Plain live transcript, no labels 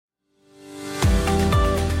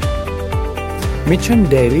Mission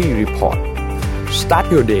Daily Report Start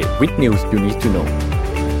your day with news you need to know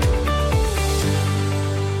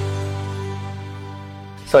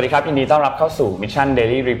สวัสดีครับยินดีต้อนรับเข้าสู่ Mission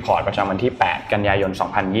Daily Report ประจำวันที่8กันยายน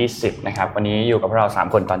2020นะครับวันนี้อยู่กับพวกเรา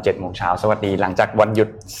3คนตอน 7:00 นสวัสดีหลังจากวันหยุด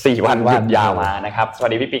4วันหยุดยาวมานะครับสวัส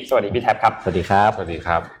ดีพี่ปิ๊กสวัสดีพี่แท็บครับสวัสดีครับสวัสดีค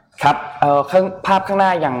รับครับภาพข้างหน้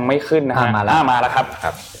ายังไม่ขึ้นนะฮะมาแล้วครับ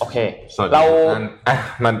โอเคเรา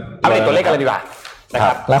มันอัปเดตตัวเลขกันเลยดีกว่านะค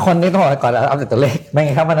รับแล้วคนนี้ต้องบอกก่อนอัปเดตตัวเลขไม่ไ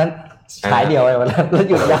งครับวันนั้นฉายเดียววันนั้นแล้ว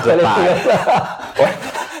หยุดยาวเลย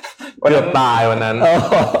เกือบตายวันนั้น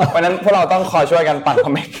พวกเราต้องคอยช่วยกันปั่นคอ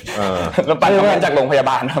มเมนต์แล้วปั่นคอมเมนต์จากโรงพยา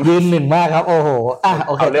บาลครับยืนหนึ่งมากครับโอ้โหโ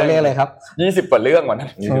อเคตัวเลขเลยครับ20กว่าเรื่องวันนั้น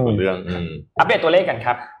20กว่าเรื่องอัปเดตตัวเลขกันค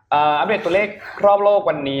รับอัปเดตตัวเลขรอบโลก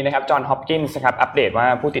วันนี้นะครับจอห์นฮอปกินส์นะครับอัปเดตว่า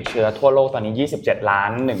ผู้ติดเชื้อทั่วโลกตอนนี้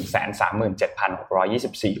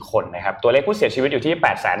27,137,624 คนนะครับตัวเลขผู้เสียชีวิตอยู่ที่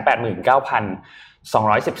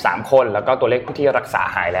 889,213 คนแล้วก็ตัวเลขผู้ที่รักษา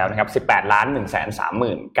หายแล้วนะครับ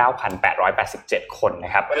 18,139,887 คนน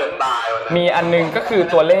ะครับมีอันนึงก็คือ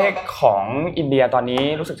ตัวเลขของอินเดียตอนนี้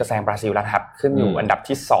รู้สึกจะแซงบราซิลแล้วครับขึ้นอยู่อันดับ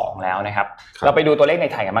ที่2แล้วนะครับเราไปดูตัวเลขใน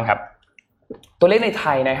ไทยกันบ้างครับตัวเลขในไท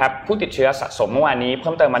ยนะครับผู้ติดเชื้อสะสมเมื่อวานนี้เ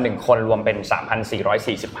พิ่มเติมมา1คนรวมเป็น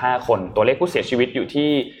 3,445 คนตัวเลขผู้เสียชีวิตอยู่ที่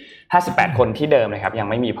58คนที่เดิมนะครับยัง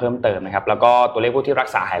ไม่มีเพิ่มเติมนะครับแล้วก็ตัวเลขผู้ที่รัก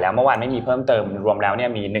ษาหายแล้วเมื่อวานไม่มีเพิ่มเติมรวมแล้วเนี่ย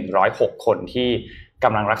มี106คนที่ก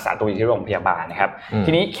ำลังรักษาตัวอยู่ที่โรงพยาบาลนะครับ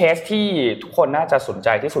ทีนี้เคสที่ทุกคนน่าจะสนใจ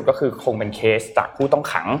ที่สุดก็คือคงเป็นเคสจากผู้ต้อง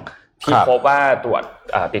ขังที่พบว่าตรวจ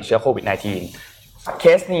ติดเชื้อโควิด -19เค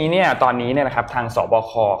สนี้เนี่ยตอนนี้เนี่ยนะครับทางสบ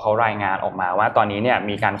คเขารายงานออกมาว่าตอนนี้เนี่ย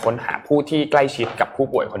มีการค้นหาผู้ที่ใกล้ชิดกับผู้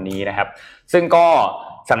ป่วยคนนี้นะครับซึ่งก็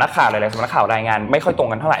สำนักข่าวหลายๆสำนักข่าวรายงานไม่ค่อยตรง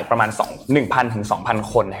กันเท่าไหร่ประมาณ 1,000 ถึง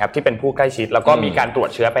 2,000 คนนะครับที่เป็นผู้ใกล้ชิดแล้วก็มีการตรวจ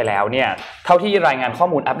เชื้อไปแล้วเนี่ยเท่าที่รายงานข้อ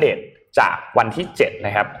มูลอัปเดตจากวันที่7น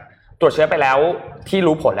ะครับตรวจเชื้อไปแล้วที่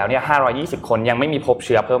รู้ผลแล้วเนี่ย520คนยังไม่มีพบเ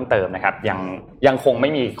ชื้อเพิ่มเติมนะครับยังคงไม่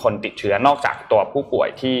มีคนติดเชื้อนอกจากตัวผู้ป่วย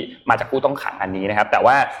ที่มาจากผู้ต้องขังอันนี้นะครับแต่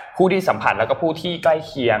ว่าผู้ที่สัมผัสแล้วก็ผู้ที่ใกล้เ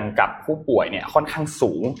คียงกับผู้ป่วยเนี่ยค่อนข้าง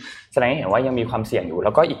สูงแสดงให้เห็นว่ายังมีความเสี่ยงอยู่แ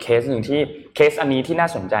ล้วก็อีกเคสนึงที่เคสอันนี้ที่น่า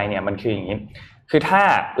สนใจเนี่ยมันคืออย่างนี้คือถ้า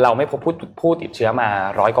เราไม่พบผู้ติดเชื้อมา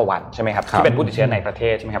100 กว่าวันใช่ไหมครับที่เป็นผู้ติดเชื้อในประเท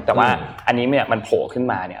ศใช่ไหมครับแต่ว่าอันนี้เนี่ยมันโผล่ขึ้น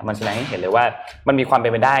มาเนี่ยมันแสดงให้เห็นเลยว่ามันมีความเป็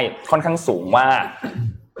นไปได้ค่อนข้างสูงว่า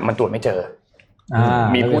มันตรวจไม่เจอ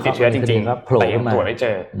มีผู้ติดเชื้อจริงๆแต่ยังตรวจไม่เจ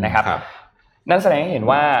อนะครับนั่นแสดงให้เห็น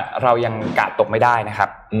ว่าเรายังกาดตกไม่ได้นะครับ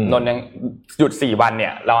นนยังหยุด4วันเนี่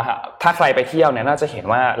ยเราถ้าใครไปเที่ยวเนี่ยน่าจะเห็น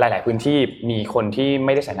ว่าหลายๆพื้นที่มีคนที่ไ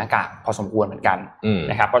ม่ได้ใส่หน้ากากพอสมควรเหมือนกัน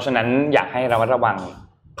นะครับเพราะฉะนั้นอยากให้ระมัดระวัง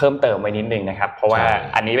เพิ่มเติมไว้นิดนึงนะครับเพราะว่า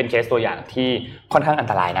อันนี้เป็นเคสตัวอย่างที่ค่อนข้างอัน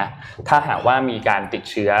ตรายนะถ้าหากว่ามีการติด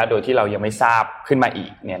เชื้อโดยที่เรายังไม่ทราบขึ้นมาอี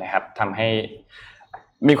กเนี่ยนะครับทำให้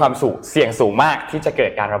มีความเสี่ยงสูงมากที่จะเกิ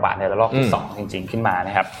ดการระบาดในระลอกที่2จริงๆขึ้นมาน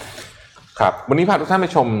ะครับครับวันนี้พาทุกท่านไป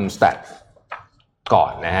ชมสแตทก่อ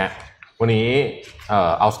นนะฮะวันนี้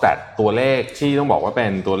เอาสแตทตัวเลขที่ต้องบอกว่าเป็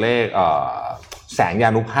นตัวเลขแสงยา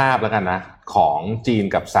นุภาพแล้วกันนะของจีน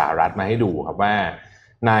กับสหรัฐมาให้ดูครับว่า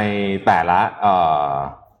ในแต่ละ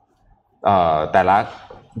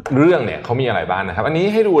เรื่องเนี่ยเขามีอะไรบ้างนะครับอันนี้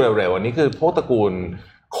ให้ดูเร็วๆอันนี้คือพวกตระกูล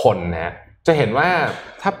คนนะฮะจะเห็นว่า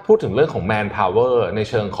ถ้าพูดถึงเรื่องของ man power ใน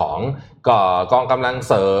เชิงของกองกำลัง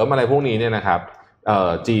เสริมอะไรพวกนี้เนี่ยนะครับ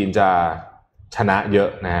จีนจะชนะเยอะ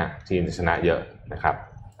นะฮะจีนจะชนะเยอะนะครับ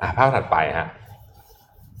ภาพถัดไปฮะ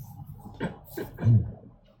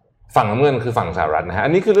ฝั่งน้ำเงินคือฝั่งสหรัฐนะฮะอั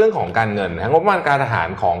นนี้คือเรื่องของการเงินนะงบประมาณการทหาร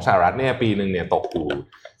ของสหรัฐเนี่ยปีนึงเนี่ยตกอยู่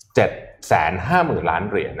750,000 ล้าน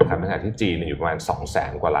เหรียญนะครับในขณะที่จีนอยู่ประมาณ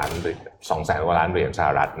200,000 กว่าล้านเหรียญ200,000 กว่าล้านเหรียญสห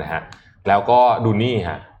รัฐนะฮะแล้วก็ดูนี่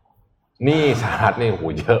ฮะนี่สหรัฐเนี่ยโห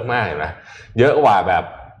เยอะมากเลยนะเยอะกว่าแบบ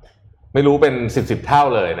ไม่รู้เป็น10 เท่า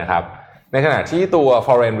เลยนะครับในขณะที่ตัว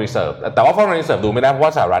foreign reserve แต่ว่า foreign reserve ดูไม่ได้เพราะว่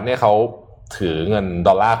าสหรัฐเนี่ยเขาถือเงินด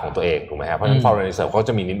อลลาร์ของตัวเองถูกไหมครับเพราะฉะนั้น foreign reserve เขาจ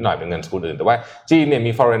ะมีนิดหน่อยเป็นเงินสกุลอื่นแต่ว่าจีนเนี่ย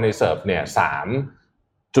มี foreign reserve เนี่ย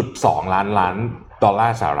 3.2 ล้านดอลลา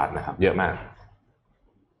ร์สหรัฐนะครับเยอะมาก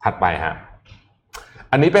ถัดไปฮะ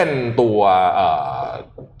อันนี้เป็นตัว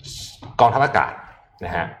กองทัพอากาศน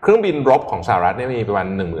ะฮะเครื่องบินรบของสหรัฐเนี่ยมีประมาณ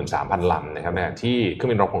 13,000 ลำนะครับนะที่เครื่อ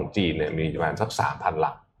งบินรบของจีนเนี่ยมีประมาณสัก 3,000 ล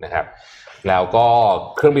ำนะครับแล้วก็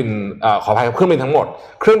เครื่องบินขออภัยครับเครื่องบินทั้งหมด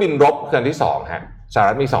เครื่องบินรบเครื่องที่2ฮะสห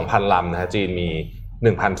รัฐมี 2,000 ลำนะฮะจีนมี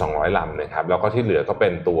 1,200 ลำนะครับแล้วก็ที่เหลือก็เป็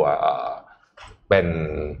นตัวเป็น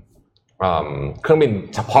เครื่องบิน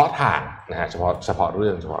เฉพาะทางนะฮะเฉพาะเรื่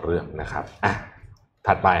องนะครับ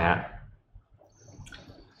ถัดไปฮะ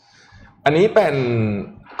อันนี้เป็น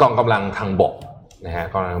กองกำลังทางบก นะฮะ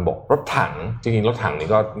กองกำลังบกรถถังจริงๆรถถังนี่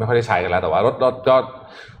ก็ไม่ค่อยได้ใช้กันแล้วแต่ว่ารถ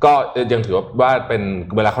ก็ยังถือว่าเป็น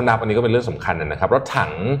เวลาเขานับอันนี้ก็เป็นเรื่องสำคัญนะครับรถถั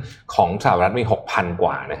งของสหรัฐมี 6,000 ก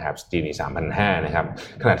ว่านะครับจีนมี 3,500 นะครับ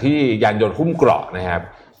ขณะที่ยานยนต์หุ้มเกราะนะครับ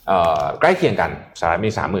ใกล้เคียงกันสหรัฐ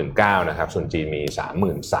มี 39,000 นะครับส่วนจีนมี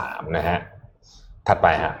 33,000 นะฮะถัดไป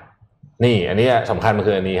ฮะนี่อันนี้สำคัญมัน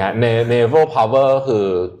คืออันนี้ฮะ naval power คือ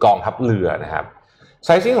กองทัพเรือนะครับไซ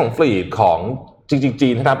ซิ่งของฟลีทของจริงๆจี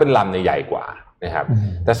นถ้านับเป็นลำเนี่ยใหญ่กว่านะครับ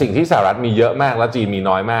แต่สิ่งที่สหรัฐมีเยอะมากแล้วจีนมี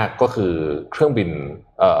น้อยมากก็คือเครื่องบิน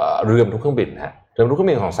เรือบรรทุกเครื่องบินฮะเรือบรรทุกเครื่อ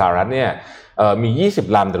งบินของสหรัฐเนี่ยมี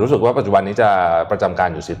20ลำแต่รู้สึกว่าปัจจุบันนี้จะประจำการ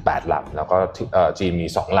อยู่18ลำแล้วก็จีนมี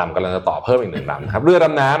2ลำกำลังจะต่อเพิ่มอีก1ลำครับเรือด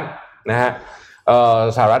ำน้ำนะฮะ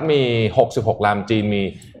สหรัฐมี66ลำจีนมี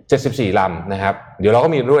74ลำนะครับเดี๋ยวเราก็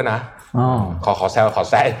มีด้วยนะขอแซ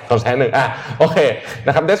งหนึ่งโอเคน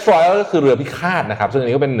ะครับ Destroyer ก็คือเรือพิฆาตนะครับซึ่งอัน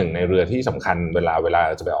นี้ก็เป็นหนึ่งในเรือที่สำคัญเวลา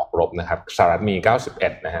จะไปออกรบนะครับสหรัฐมี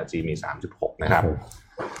91นะฮะจีนมี36นะครับ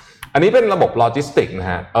อันนี้เป็นระบบโลจิสติกนะ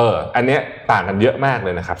ฮะอันนี้ต่างกันเยอะมากเล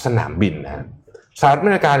ยนะครับสนามบินนะฮะสหรัฐอเ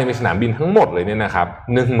มริกามีสนามบินทั้งหมดเลยเนี่ยนะครับ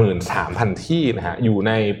 13,000 ที่นะฮะอยู่ใ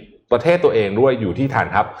นประเทศตัวเองด้วยอยู่ที่ฐาน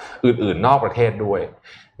ทัพอื่นๆนอกประเทศด้วย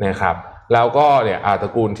นะครับแล้วก็เนี่ยตระ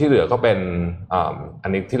กูลที่เหลือก็เป็นอั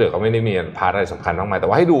นนี้ที่เหลือก็ไม่ได้มีพาร์ทอะไรสำคัญมากมายแต่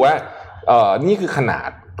ว่าให้ดูว่านี่คือขนาด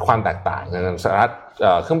ความแตกต่างกันสหรัฐ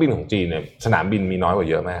เครื่องบินของจีนเนี่ยสนามบินมีน้อยกว่า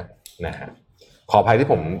เยอะมากนะฮะขออภัยที่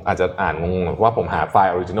ผมอาจจะอ่านงงว่าผมหาไฟล์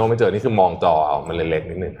ออริจินอลไม่เจอนี่คือมองจอเอามันเล็กๆ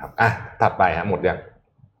นิดนึงครับถัดไปฮะหมดยัง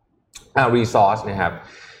resource นะครับ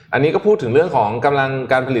อันนี้ก็พูดถึงเรื่องของกำลัง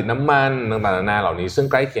การผลิตน้ำมันต่างๆนานาเหล่านี้ซึ่ง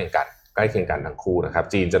ใกล้เคียงกันทั้งคู่นะครับ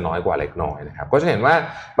จีนจะน้อยกว่าเล็กน้อยนะครับก็จะเห็นว่า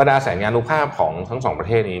บรรดาแสนยานุภาพของทั้งสองประ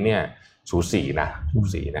เทศนี้เนี่ยสูสีน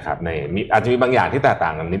ะครับในอาจจะมีบางอย่างที่แตกต่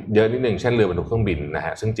างกันเยอะนิดนึงเช่นเรือบรรทุกเครื่องบินนะฮ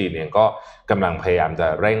ะซึ่งจีนเองก็กำลังพยายามจะ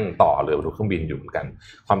เร่งต่อเรือบรรทุกเครื่องบินอยู่เหมือนกัน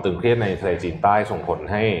ความตึงเครียดในทะเลจีนใต้ส่งผล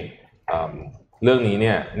ให้เรื่องนี้เ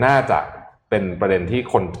นี่ยน่าจะเป็นประเด็นที่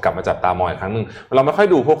คนกลับมาจับตามองอีกครั้งนึงเราไม่ค่อย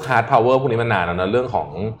ดูพวก hard power พวกนี้มานานแล้วนะเรื่องของ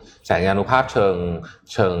แสนยานุภาพเ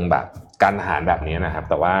ชิงแบบการทหารแบบนี้นะครับ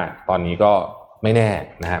แต่ว่าตอนนี้ก็ไม่แน่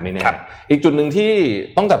นะฮะไม่แน่อีกจุดหนึ่งที่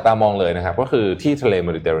ต้องจับตามองเลยนะครับก็คือที่ทะเลเม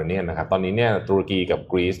ดิเตอร์เรเนียนนะครับตอนนี้เนี่ยตุรกีกับ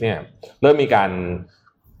กรีซเนี่ยเริ่มมีการ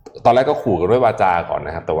ตอนแรกก็ขู่กันด้วยวาจาก่อนน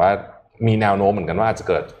ะครับแต่ว่ามีแนวโน้มเหมือนกันว่าอาจจะ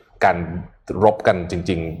เกิดการรบกันจ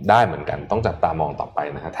ริงๆได้เหมือนกันต้องจับตามองต่อไป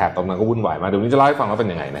นะฮะแถบตรงนั้นก็วุ่นวายมากเดี๋ยวนี้จะเล่าให้ฟังว่าเป็น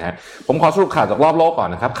ยังไงนะฮะผมขอสรุปข่าวจากรอบโลกก่อน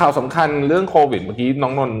นะครับข่าวสำคัญเรื่องโควิดเมื่อกี้น้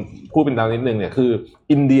องนนท์พูดเป็นดาวนิดนึงเนี่ยคือ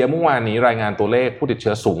อินเดียเมื่อวานนี้รายงานตัวเลขผู้ติดเ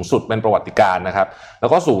ชื้อสูงสุดเป็นประวัติการณ์นะครับแล้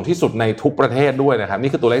วก็สูงที่สุดในทุกประเทศด้วยนะครับ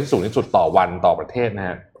นี่คือตัวเลขที่สูงที่สุดต่อวันต่อประเทศนะฮ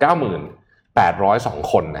ะ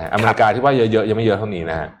 98,200 คนนะฮะอเมริกาที่ว่าเยอะๆยังไม่เยอะเท่านี้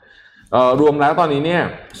นะฮะรวมแล้วตอนนี้เนี่ย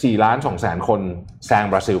 4,200,000 คนแซง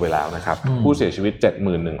บราซิลไปแล้วนะครับผู้เสียชีวิต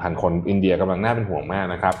 71,000 คนอินเดียกำลังน่าเป็นห่วงมาก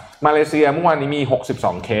นะครับมาเลเซียเมื่อวานนี้มี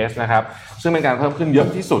62เคสนะครับซึ่งเป็นการเพิ่มขึ้นเยอะ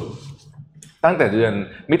ที่สุดตั้งแต่เดือน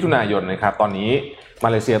มิถุนายนนะครับตอนนี้มา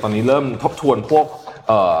เลเซียตอนนี้เริ่มทบทวนพวก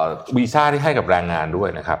วีซ่าที่ให้กับแรงงานด้วย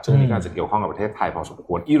นะครับซึ่งนี่ก็จะเกี่ยวข้องกับประเทศไทยพอสมค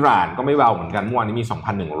วรอิหร่านก็ไม่เบาเหมือนกันเมื่อวานนี้มี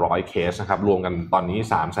 2,100 เคสนะครับรวมกันตอนนี้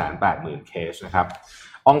 380,000 เคสนะครับ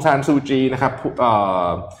องซานซูจีนะครับ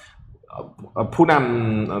ผู้น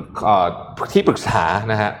ำที่ปรึกษา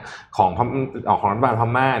นะฮะของรัฐบาลพ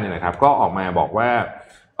ม่าเนี่ยนะครับก็ออกมาบอกว่า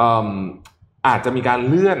อาจจะมีการ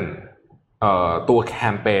เลื่อนตัวแค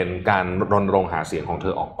มเปญการรณรงค์หาเสียงของเธ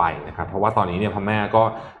อออกไปนะครับเพราะว่าตอนนี้เนี่ยพม่า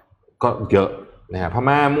ก็เยอะนะครับพ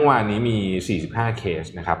ม่าเมื่อวานนี้มี45เคส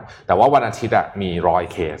นะครับแต่ว่าวันอาทิตย์มี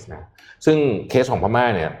100เคสนะซึ่งเคสของพม่า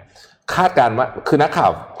เนี่ยคาดการณ์ว่าคือนักข่า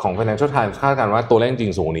วของ Financial Times คาดการณ์ว่าตัวเลขจริ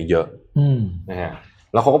งสูงนี้เยอะนะฮะ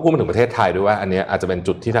แล้วเขาก็พูดมาถึงประเทศไทยด้วยว่าอันนี้อาจจะเป็น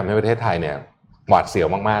จุดที่ทำให้ประเทศไทยเนี่ยหวาดเสียว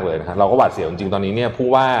มากๆเลยนะครับเราก็หวาดเสียวจริงๆตอนนี้เนี่ยผู้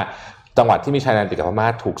ว่าจังหวัดที่มีชายแดนติดกับพม่า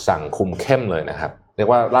ถูกสั่งคุมเข้มเลยนะครับเรียก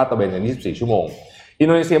ว่าลาดตระเวนกัน24ชั่วโมงอินโ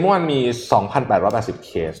ดนีเซียเมื่อวานมี 2,880 เ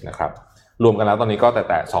คสนะครับรวมกันแล้วตอนนี้ก็แ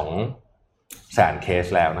ต่200,000 เคส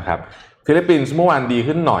แล้วนะครับฟิลิปปินส์เมื่อวานดี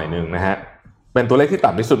ขึ้นหน่อยนึงนะฮะเป็นตัวเลขที่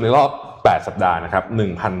ต่ำที่สุดในรอบ8สัปดาห์นะครับ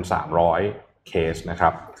 1,300 เคสนะครั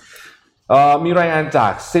บมีรายงานจา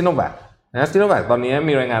กซิโนแวคนะซิโนแวคตอนนี้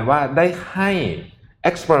มีรายงานว่าได้ให้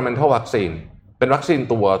experimental vaccine เป็นวัคซีน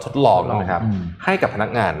ตัวทดลองนะครับให้กับพนั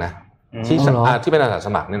กงานนะที่เป็นอาสาส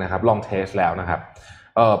มัครเนี่ยนะครับลองเทสแล้วนะครับ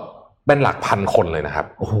เป็นหลักพันคนเลยนะครับ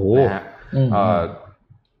โอ้โหนะฮะ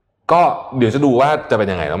ก็เดี๋ยวจะดูว่าจะเป็น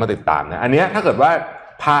ยังไงแล้วมาติดตามนะอันนี้ถ้าเกิดว่า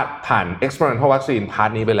ผ่าน experimental vaccine พาร์ท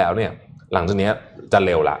นี้ไปแล้วเนี่ยหลังจากนี้จะเ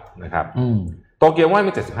ร็วละนะครับโตเกียวว่า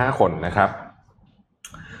มี75คนนะครับ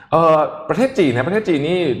ประเทศจีนนะประเทศจีน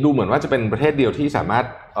นี่ดูเหมือนว่าจะเป็นประเทศเดียวที่สามารถ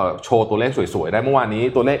โชว์ตัวเลขสวยๆได้เมื่อวานนี้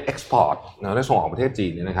ตัวเลข export นะได้ส่งออกประเทศจี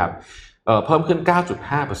นเนี่ยนะครับเพิ่มขึ้น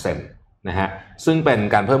 9.5% นะฮะซึ่งเป็น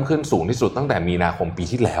การเพิ่มขึ้นสูงที่สุดตั้งแต่มีนาคมปี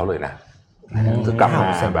ที่แล้วเลยนะคือกลับมา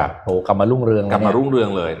แบบกลับมารุ่งเรือง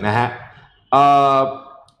เลยนะฮะ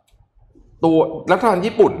ตัวรัฐบาล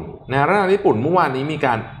ญี่ปุ่นนะรัฐบาลญี่ปุ่นเมื่อวานนี้มีก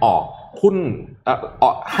ารออกหุ้น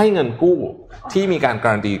ให้เงินกู้ที่มีการกา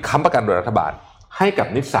รันตีค้ำประกันโดยรัฐบาลให้กับ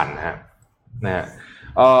นิสสันนะฮะ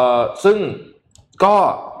ซึ่งก็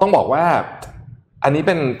ต้องบอกว่าอันนี้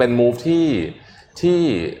เป็น move ที่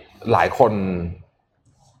หลายคน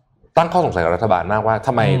ตั้งข้อสงสัยกับรัฐบาลมากว่าท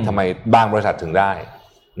ำไมบางบริษัทถึงได้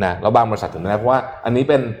นะแล้วบางบริษัทถึงไม่ได้เพราะว่าอันนี้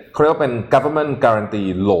เป็นเขาเรียกว่าเป็น government guarantee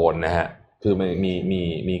loan นะฮะคือ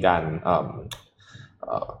มีการ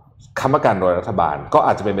ค้ำประกันโดยรัฐบาลก็อ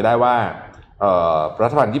าจจะเป็นไปได้ว่ารั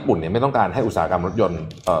ฐบาลญี่ปุ่นเนี่ยไม่ต้องการให้อุตสาหกรรมรถยนต์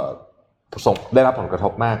ได้รับผลกระท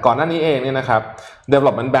บมากก่อนหน้านี้เองเนี่ยนะครับ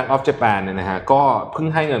Development Bank of Japan เนี่ยนะฮะก็เพิ่ง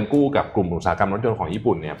ให้เงินกู้กับกลุ่มอุตสาหกรรมรถยนต์ของญี่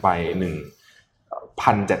ปุ่นเนี่ยไป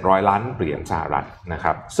 1,700 ล้านเหรียญสหรัฐนะค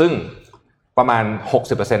รับซึ่งประมาณ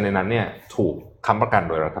 60% ในนั้นเนี่ยถูกค้ำประกัน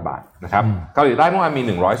โดยรัฐบาลนะครับเกาหลีใต้เมื่อวานมี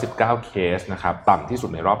119เคสนะครับต่ำที่สุด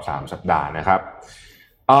ในรอบ3สัปดาห์นะครับ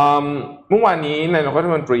เมื่อวานนี้นายกรัฐ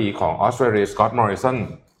มนตรีของออสเตรเลียสก็อตต์มอริสัน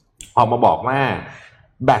ออกมาบอกว่า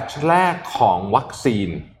แบตช์แรกของวัคซีน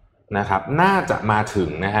นะครับน่าจะมาถึง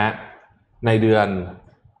นะฮะในเดือน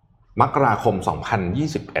มกราคม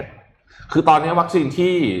2021คือตอนนี้วัคซีน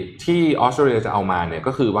ที่ออสเตรเลียจะเอามาเนี่ย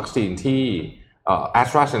ก็คือวัคซีนที่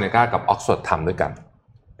AstraZeneca กับ Oxford ทำด้วยกัน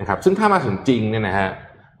นะครับซึ่งถ้ามาถึงจริงเนี่ยนะฮะ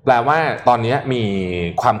แปลว่าตอนนี้มี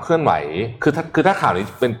ความเคลื่อนไหวคือถ้าข่าวนี้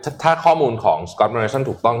เป็นถ้าข้อมูลของ Scott Morrison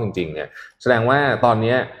ถูกต้องจริงๆเนี่ยแสดงว่าตอน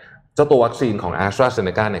นี้เจ้าตัววัคซีนของ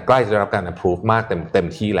AstraZeneca เนี่ยใกล้จะได้รับการ approve มากเต็ม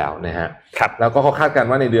ที่แล้วนะฮะครับแล้วก็เขาคาดการณ์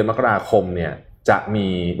ว่าในเดือนมกราคมเนี่ยจะมี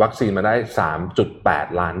วัคซีนมาได้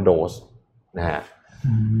 3.8 ล้านโดสนะฮะ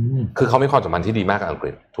คือเขามีความสัมพันธ์ที่ดีมากกับอังก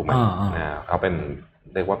ฤษถูกไหมเขาเป็น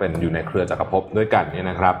เรียกว่าเป็นอยู่ในเครือจักรภพด้วยกันเนี่ย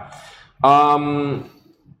นะครับ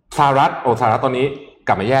สหรัฐตอนนี้ก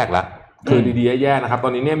ลับมาแยกแล้วคือดีๆแย่ๆนะครับตอ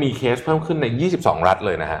นนี้เนี่ยมีเคสเพิ่มขึ้นใน22รัฐเ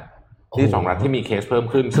ลยนะฮะ22รัฐที่มีเคสเพิ่ม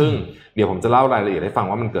ขึ้นซึ่งเดี๋ยวผมจะเล่ารายละเอียดให้ฟัง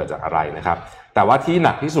ว่ามันเกิดจากอะไรนะครับแต่ว่าที่ห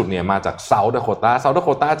นักที่สุดเนี่ยมาจากเซาท์ดาโค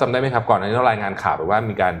ตาจำได้ไหมครับก่อนหน้านี้เรารายงานข่าวไปว่า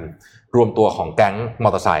มีการรวมตัวของแก๊งมอ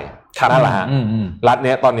เตอร์ไซค์นั่นแหละฮะรัฐ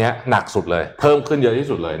นี้ตอนนี้หนักสุดเลยเพิ่มขึ้นเยอะที่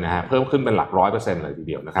สุดเลยนะฮะเพิ่มขึ้นเป็นหลัก 100% เลยทีเ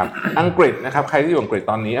ดียวนะครับอังกฤษนะครับใครที่อยู่อังกฤษ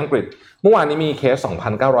ตอนนี้อังกฤษเมื่อวานนี้มีเคส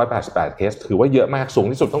 2,988 เคสถือว่าเยอะมากสูง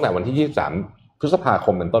ที่สุดตั้งแต่วันที่23พฤษภาค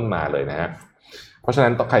มเป็นต้นมาเลยนะฮะเพราะฉะนั้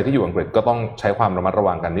นใครที่อยู่อังกฤษก็ต้องใช้ความระมัดระ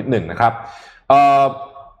วังกันนิดหนึ่งนะครับ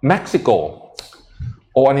เม็กซิโก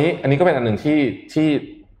อันนี้ก็เป็นอันหนึ่ง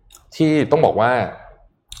ที่ต้องบอกว่า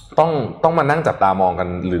ต้องมานั่งจับตามองกัน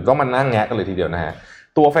หรือต้องมานั่งแงะกันเลยทีเดียวนะฮะ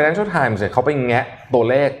ตัว Financial Times เนี่ยเขาไปแงะตัว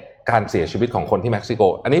เลขการเสียชีวิตของคนที่เม็กซิโก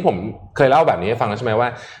อันนี้ผมเคยเล่าแบบนี้ให้ฟังแล้วใช่ไหมว่า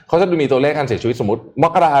เขาจะมีตัวเลขการเสียชีวิตสมมติม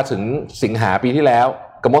กราถึงสิงหาปีที่แล้ว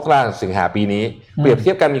กับมกราถึงสิงหาปีนี้เปรียบเที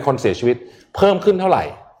ยบกันมีคนเสียชีวิตเพิ่มขึ้นเท่าไหร่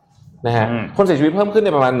นะฮะคนเสียชีวิตเพิ่มขึ้นใน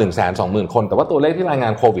ประมาณ 120,000 คนแต่ว่าตัวเลขที่รายงา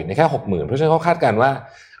นโควิดเนี่ยแค่ 60,000 เพราะฉะนั้นเขาคาดการณ์ว่า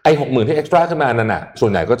ไอ้ 60,000 ที่เอ็กซ์ตร้าขึ้นมานั่นน่ะส่ว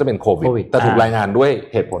นใหญ่ก็จะเป็นโควิดแต่ถูกรายงานด้วย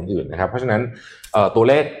เหตุผลอื่นนะครับเพราะฉะนั้นตัว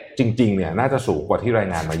เลขจริงๆเนี่ยน่าจะสูงกว่าที่ราย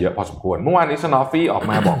งานมาเยอะพอสมควรเมื่อวานนี้ Sanofi ออก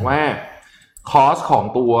มาบอกว่าคอสของ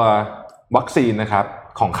ตัววัคซีนนะครับ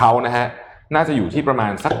ของเขานะฮะน่าจะอยู่ที่ประมา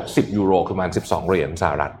ณสัก10ยูโรคือประมาณ12เหรียญส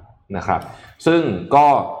หรัฐนะครับซึ่งก็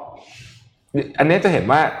อันนี้จะเห็น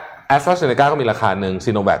ว่า AstraZeneca ก็มีราคาหนึ่ง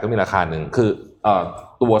Sinovac ก็มีราคาหนึ่งคือ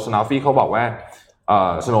ตัว Sanofi เขาบอกว่า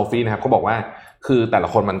Sanofi นะครับเขาบอกว่าคือแต่ละ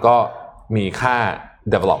คนมันก็มีค่า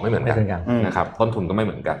develop ไม่เหมือนกันนะครับต้นทุนก็ไม่เ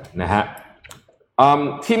หมือนกันนะฮะ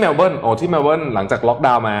ที่เมลเบิร์นหลังจากล็อกด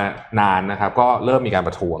าวน์มานานนะครับก็เริ่มมีการป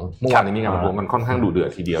ระท้วงเมื่อวานนี้มีการประท้วงกันค่อนข้างดุเดือด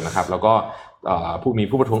ทีเดียวนะครับแล้วก็มี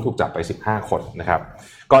ผู้ประท้วงถูกจับไป15คนนะครับ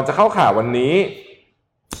ก่อนจะเข้าข่าววันนี้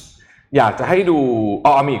อยากจะให้ดู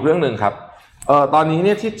มีอีกเรื่องนึงครับตอนนี้เ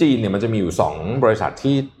นี่ยที่จีนเนี่ยมันจะมีอยู่2บริษัท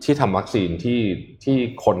ที่ทำวัคซีนที่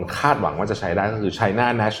คนคาดหวังว่าจะใช้ได้ก็คือ China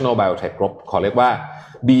National Biotech Group ขอเรียกว่า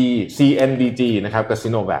CNBG นะครับกับ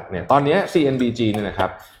Sinovac เนี่ยตอนนี้ CNBG เนี่ยนะครั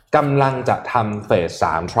บกำลังจะทำเฟส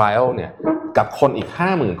3 trial เนี่ยกับคนอีก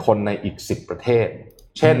 50,000 คนในอีก10ประเทศ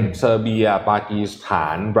เช่นเซอร์เบียปากีสถา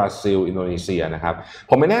นบราซิลอินโดนีเซียนะครับ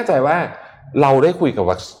ผมไม่แน่ใจว่าเราได้คุยกับ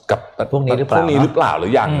พวกนี้หรือเปล่าหรื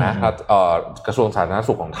อยังนะครับกระทรวงสาธารณ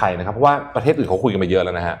สุขของไทยนะครับเพราะว่าประเทศอื่นเขาคุยกันมาเยอะแ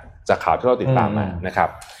ล้วนะฮะจากข่าวที่เราติดตามมานะครับ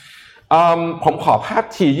ผมขอภาพ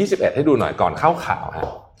T21 ให้ดูหน่อยก่อนเข้าข่าวฮะ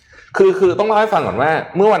คือต้องเล่าให้ฟังก่อนว่า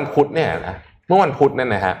เมื่อวันพุธเนี่ย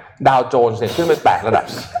นะฮะดาวโจนส์ขึ้นไป8ระดับ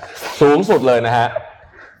สูงสุดเลยนะฮะ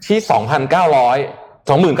ที่ 29,000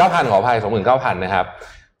 ขออภัย 29,000 นะครับ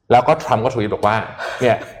แล้วก็ทรัมป์ก็ทวีตบอกว่าเ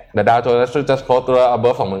นี่ยThe Dow Jones just closed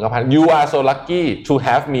above 29,000 You are so lucky to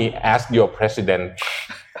have me as your president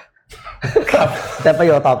ครับแต่ประโ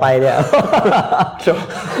ยชน์ต่อไปเนี่ยโ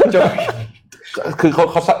จคือเขา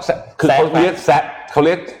เรียกแซะเขาเ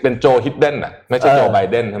รียกเป็นโจฮิดเด้นอ่ะไม่ใช่โจไบ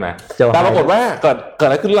เดนใช่ไหมแต่ปรากฏว่าเกิดอ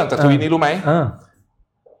ะไรขึ้นหลังจากทวีตนี้รู้ไหม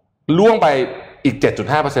ล่วงไปอีก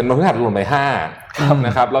 7.5% มันเพิ่งหักลงไป5น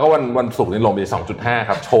ะครับแล้วก็วันศุกร์นี่ลงไป 2.5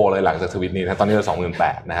 ครับโชว์เลยหลังจากทวีตนี้นะตอนนี้เรา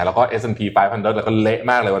 28,000 นะฮะแล้วก็ S&P 500แล้วก็เละ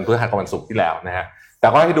มากเลยวันพฤหัสกับวันศุกร์ที่แล้วนะฮะแต่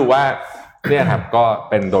ก็ให้ดูว่าเนี่ยครับก็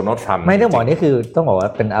เป็นโดนัลด์ทรัมป์ไม่ต้องบอกนี่คือต้องบอกว่า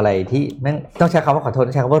เป็นอะไรที่แม่งต้องใช้คำว่าขอโทษ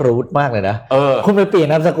ต้องใช้คำว่ารูทมากเลยนะคุณไปเปลี่ยน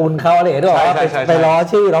นามสกุลเขาอะไรอย่างเงี้ยด้วยไปล้อ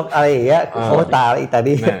ชื่อล็อกอะไรอย่างเงี้ยโคตาอีตา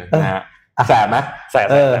ดีนะฮะแสบไหมแสบ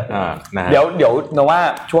เดี๋ยวนะว่า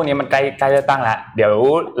ช่วงนี้มันใกล้เลือกตั้งแล้วเดี๋ยว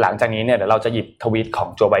หลังจากนี้เนี่ยเดี๋ยวเราจะหยิบทวีตของ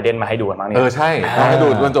โจไบเดนมาให้ดูกันบ้างเนี่ยใช่ให้ดู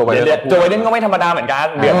ว่าโจไบเดนก็ไม่ธรรมดาเหมือนกัน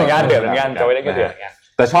เดือดเหมือนกันโจไบเดนก็เดือดเหมือนกัน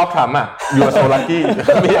แต่ชอบทรัมป์อ่ะ you are so lucky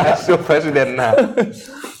มี as your president นะ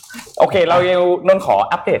โอเคเรานนขอ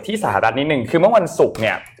อัปเดตที่สหรัฐนิดนึงคือเมื่อวันศุกร์เ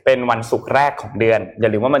นี่ยเป็นวันศุกร์แรกของเดือนอย่า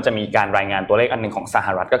ลืมว่ามันจะมีการรายงานตัวเลขอันนึงของสห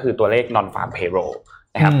รัฐก็คือตัวเลข non-farm payroll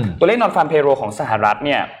นะครับตัวเลข non-farm payroll ของสหรัฐเ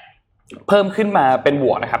นี่ยเพิ่มขึ้นมาเป็นบ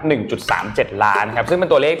วกนะครับ 1.37 ล้านครับซึ่งเป็น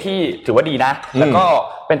ตัวเลขที่ถือว่าดีนะแล้วก็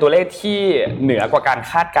เป็นตัวเลขที่เหนือกว่าการ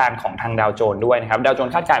คาดการณ์ของทางดาวโจนส์ด้วยนะครับดาวโจน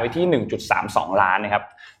ส์คาดการณ์ไว้ที่ 1.32 ล้านนะครับ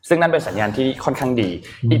ซึ่งนั่นเป็นสัญญาณที่ค่อนข้างดี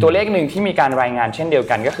อีกตัวเลขหนึ่งที่มีการรายงานเช่นเดียว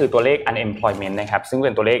กันก็คือตัวเลข unemployment นะครับซึ่งเ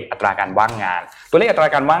ป็นตัวเลขอัตราการว่างงานตัวเลขอัตรา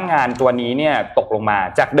การว่างงานตัวนี้เนี่ยตกลงมา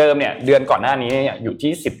จากเดิมเนี่ยเดือนก่อนหน้านี้เนี่ยอยู่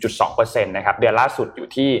ที่ 10.2% นะครับเดือนล่าสุดอยู่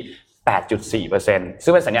ที่8.4% ซึ่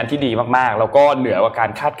งเป็นสัญญาณที่ดีมากๆแล้วก็เหนือกว่าการ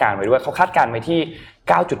คาดการณ์ไว้ด้วยเขาคาดการณ์ไว้ที่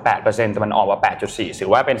 9.8% แต่มันออกมา 8.4 ถือ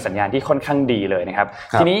ว่าเป็นสัญญาณที่ค่อนข้างดีเลยนะครับ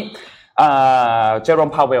ทีนี้เจอโร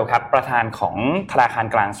ม พาวเวลครับประธานของธนาคาร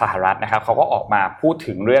กลางสหรัฐนะครับเขาก็ออกมาพูด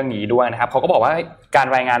ถึงเรื่องนี้ด้วยนะครับเขาก็บอกว่าการ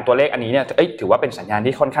รายงานตัวเลขอันนี้เนี่ยถือว่าเป็นสัญญาณ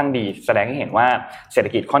ที่ค่อนข้างดีแสดงให้เห็นว่าเศรษฐ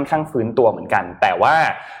กิจค่อนข้างฟื้นตัวเหมือนกันแต่ว่า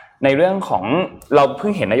ในเรื่องของเราเพิ่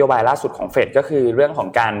งเห็นนโยบายล่าสุดของเฟดก็คือเรื่องของ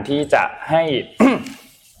การที่จะให้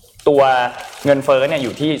ตัวเงินเฟ้อเนี่ยอ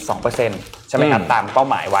ยู่ที่ 2% ใช่ไหมครับตามเป้า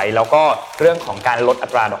หมายไว้แล้วก็เรื่องของการลดอั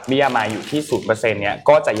ตราดอกเบี้ยมาอยู่ที่ 0% เนี่ย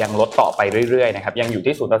ก็จะยังลดต่อไปเรื่อยๆนะครับยังอยู่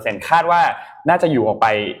ที่ 0% คาดว่าน่าจะอ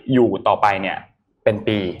ยู่ต่อไปเนี่ยเป็น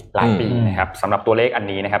ปีหลายปีนะครับสำหรับตัวเลขอัน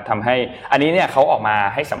นี้นะครับทำให้อันนี้เนี่ยเขาออกมา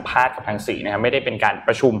ให้สัมภาษณ์กับทางสื่อนะครับไม่ได้เป็นการป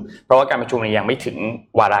ระชุมเพราะว่าการประชุมยังไม่ถึง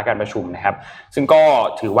วาระการประชุมนะครับซึ่งก็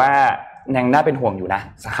ถือว่ายังน่าเป็นห่วงอยู่นะ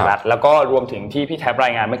สหรัฐแล้วก็รวมถึงที่พี่แท็บรา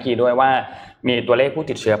ยงานเมื่อกี้ด้วยว่ามีตัวเลขผู้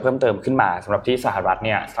ติดเชื้อเพิ่มเติมขึ้นมาสำหรับที่สหรัฐเ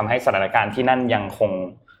นี่ยทำให้สถานการณ์ที่นั่นยังคง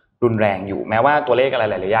รุนแรงอยู่แม้ว่าตัวเลขอะไร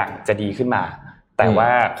หลายๆอย่างจะดีขึ้นมาแต่ว่า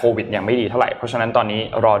โควิดยังไม่ดีเท่าไหร่เพราะฉะนั้นตอนนี้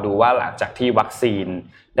รอดูว่าหลังจากที่วัคซีน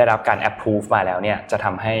ได้รับการ approve มาแล้วเนี่ยจะท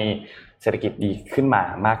ำให้เศรษฐกิจดีขึ้นมา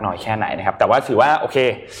มากน้อยแค่ไหนนะครับแต่ว่าถือว่าโอเค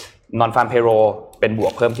non-farm payroll เป็นบว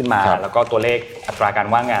กเพิ่มขึ้นมาแล้วก็ตัวเลขอัตราการ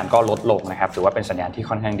ว่างงานก็ลดลงนะครับถือว่าเป็นสัญญาณที่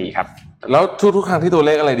ค่อนข้างดีครับแล้วทุกๆครั้งที่ตัวเ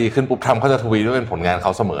ลขอะไรดีขึ้นปุ๊บทำเขาจะทวีด้วยเป็นผลงานเข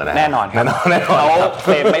าเสมอนะแน่นอนเขาเค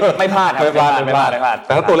ลมไม่พลาดแ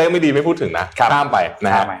ต่ถ้าตัวเลขไม่ดีไม่พูดถึงนะข้ามไปน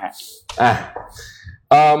ะฮะ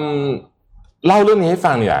เล่าเรื่องนี้ให้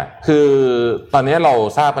ฟังเนี่ยคือตอนนี้เรา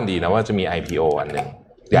ทราบกันดีนะว่าจะมี IPO อันหนึ่ง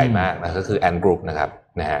ใหญ่มากนะก็คือ Ant Group นะครับ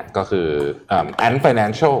นะฮะก็คือAnt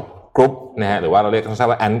Financial Group นะฮะหรือว่าเราเรียกสั้น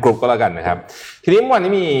ๆว่า Ant Group ก็แล้วกันนะครับทีนี้เมื่อวาน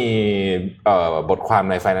นี้มีบทความ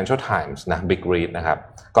ใน Financial Times นะ Big Read นะครับ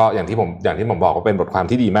ก็อย่างที่ผมบอกว่าเป็นบทความ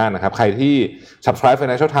ที่ดีมากนะครับใครที่ Subscribe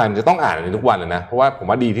Financial Times จะต้องอ่านอันนี้ทุกวันเลยนะเพราะว่าผม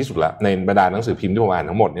ว่าดีที่สุดละในบรรดาหนังสือพิมพ์ที่ผมอ่าน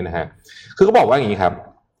ทั้งหมดเนี่ยนะฮะคือเขาบอกว่าอย่างนี้ครับ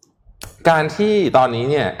การที่ตอนนี้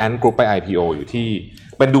เนี่ย Ant Group ไป IPO อยู่ที่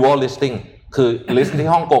เป็น dual listing คือ list ที่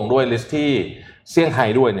ฮ่องกงด้วย list ที่เซี่ยงไฮ้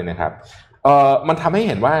ด้วยเนี่ยนะครับมันทำให้เ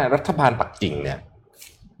ห็นว่ารัฐบาลปักกิ่งเนี่ย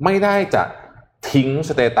ไม่ได้จะทิ้งส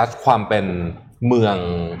เตตัสความเป็นเมือง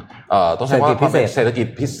ต้องใช้ว่าเป็นเศรษฐกิจ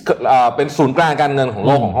เป็นศูนย์กลางการเงินของโ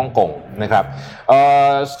ลกของฮ่องกงนะครับ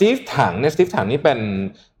สตีฟถังนี่เ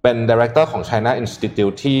ป็น director ของ China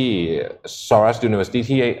Institute ที่ Soros University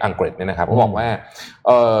ที่อังกฤษเนี่ยนะครับเขาบอกว่า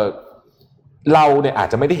เราเนี่ยอาจ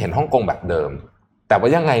จะไม่ได้เห็นฮ่องกงแบบเดิมแต่ว่า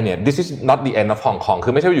ยังไงเนี่ย this is not the end of Hong Kong คื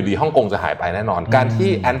อไม่ใช่อยู่ดีฮ่องกงจะหายไปแน่นอนการที่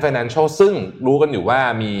Ant Financial ซึ่งรู้กันอยู่ว่า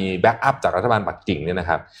มีแบ็กอัพจากรัฐบาลปักกิ่งเนี่ยนะ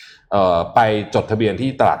ครับไปจดทะเบียนที่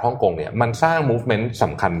ตลาดฮ่องกงเนี่ยมันสร้าง movement ส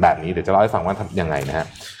ำคัญแบบนี้เดี๋ยวจะเล่าให้ฟังว่าทำยังไงนะฮะ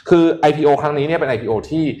คือ IPO ครั้งนี้เนี่ยเป็น IPO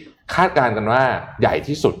ที่คาดการณ์กันว่าใหญ่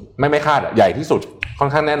ที่สุดไม่คาดใหญ่ที่สุดค่อน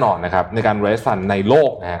ข้างแน่นอนนะครับในการ raise fund ในโล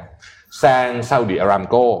กนะฮะแซงซาอุดิอาราม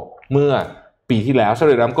โกเมื่อปีที่แล้วซาอุ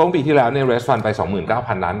ดิอารามโกปีที่แล้วเนี่ย raise fund ไป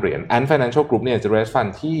 29,000 ล้านเหรียญ Ant Financial Group เนี่ยจะ raise fund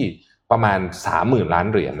ที่ประมาณ 30,000 ล้าน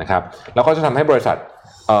เหรียญนะครับแล้วก็จะทำให้บริษัท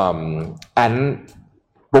Ant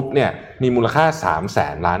Group เนี่ยมีมูลค่า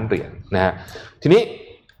 300,000 ล้านเหรียญนะฮะทีนี้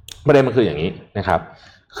ประเด็นมันคืออย่างนี้นะครับ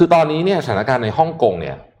คือตอนนี้เนี่ยสถานการณ์ในฮ่องกงเ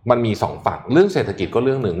นี่ยมันมี2ฝั่งเรื่องเศรษฐกิจก็เ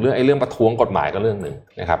รื่องหนึ่งเรื่องประท้วงกฎหมายก็เรื่องหนึ่ง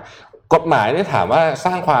นะครับ กฎหมายเนี่ยถามว่าส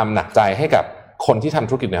ร้างความหนักใจให้กับคนที่ทำ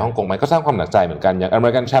ธุรกิจในฮ่องกงไหมก็สร้างความหนักใจเหมือนกันอย่าง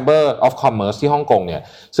American Chamber of Commerce ที่ฮ่องกงเนี่ย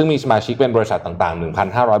ซึ่งมีสมาชิกเป็นบริษัทต่างๆ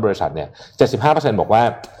 1,500 บริษัทเนี่ย 75% บอกว่า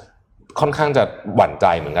ค่อนข้างจะหวั่นใจ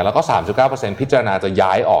เหมือนกันแล้วก็ 3.9% พิจารณาจะย้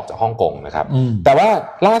ายออกจากฮ่องกงนะครับแต่ว่า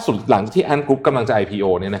ล่าสุดหลังที่ Ant Group กำลังจะ IPO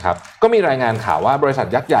เนี่ยนะครับก็มีรายงานข่าวว่าบริษัท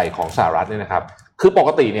ยักษ์ใหญ่ของสหรัฐเนี่ยนะครับคือปก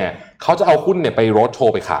ติเนี่ยเขาจะเอาหุ้นเนี่ยไปโรดโช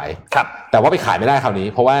ว์ไปขายแต่ว่าไปขายไม่ได้คราวนี้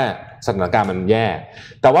เพราะว่าสถานการณ์มันแย่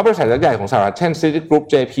แต่ว่าบริษัทยักษ์ใหญ่ของสหรัฐเช่น Citigroup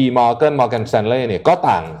JP Morgan Stanley เนี่ยก็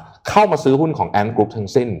ต่างเข้ามาซื้อหุ้นของ Ant Group ทั้ง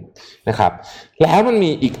สิ้นนะครับแล้วมัน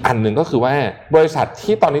มีอีกอันหนึ่งก็คือว่าบริษัท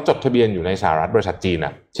ที่ตอนนี้จดทะเบียนอยู่ในสหรัฐบริษัทจีนอ่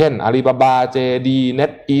ะเช่น Alibaba JD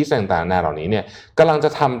NetEase ต่างๆเหล่านี้เนี่ยกำลังจะ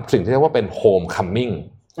ทำสิ่งที่เรียกว่าเป็น Homecoming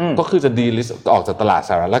ก็คือจะ delist ออกจากตลาดส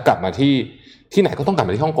หรัฐแล้วกลับมาที่ไหนก็ต้องกลับม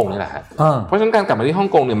าที่ฮ่องกงนี่แหละฮะเพราะฉะนั้นการกลับมาที่ฮ่อง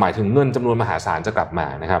กงเนี่ยหมายถึงเงินจำนวนมหาศาลจะกลับมา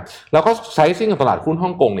นะครับแล้วก็ไซซิ่งของตลาดหุ้นฮ่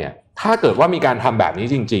องกงเนี่ยถ้าเกิดว่ามีการทำแบบนี้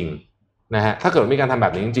จริงๆนะฮะถ้าเกิดมีการทำแบ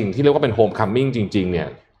บนี้จริงๆที่เรียกว่าเป็น Homecoming จริงๆเนี่ย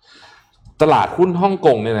ตลาดหุ้นฮ่องก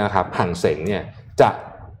งเนี่ยนะครับห่างเส็งเนี่ยจะ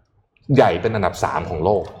ใหญ่เป็นอันดับ3ของโล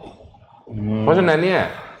กเพราะฉะนั้นเนี่ย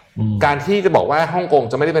การที่จะบอกว่าฮ่องกง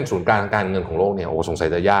จะไม่ได้เป็นศูนย์กลางการเงินของโลกเนี่ยโอ้สงสัย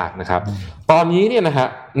จะยากนะครับตอนนี้เนี่ยนะฮะ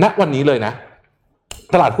ณวันนี้เลยนะ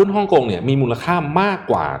ตลาดหุ้นฮ่องกงเนี่ยมีมูลค่ามาก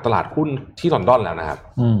กว่าตลาดหุ้นที่ลอนดอนแล้วนะครับ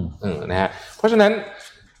นะฮะเพราะฉะนั้น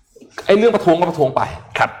ไอ้เรื่องประท้วงก็ประท้วงไป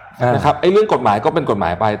นะครับไอ้เรื่องกฎหมายก็เป็นกฎหมา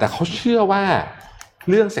ยไปแต่เขาเชื่อว่า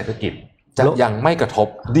เรื่องเศรษฐกิจจะยังไม่กระทบ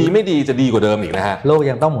ดีไม่ดีจะดีกว่าเดิมอีกนะฮะโลก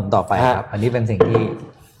ยังต้องหมุนต่อไปครับอันนี้เป็นสิ่งที่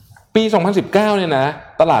ปี 2019 เนี่ยนะ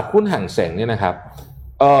ตลาดหุ้นห่างเส็งเนี่ยนะครับ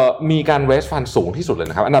มีการ raise fund สูงที่สุดเลย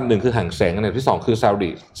นะครับอันดับ1คือห่างเส็งอันดับที่2คือ Saudi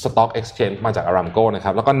Stock Exchange มาจาก Aramco นะค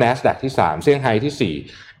รับแล้วก็ Nasdaq ที่3เซี่ยงไฮ้ที่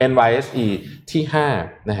4 NYSE ที่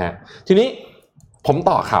5นะฮะทีนี้ผม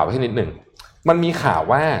ต่อข่าวให้นิดหนึ่งมันมีข่าว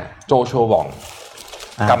ว่าโจโฉวอง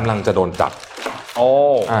กำลังจะโดนจับ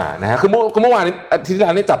นะฮะคือเมื่อวานนี้ที่แล้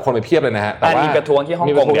วนี่จับคนไปเพียบเลยนะฮะแต่ว่ามีประท้วงที่ฮ่อง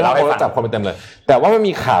กงเดี๋ยวเราให้ฟังจับคนไปเต็มเลยแต่ว่ามัน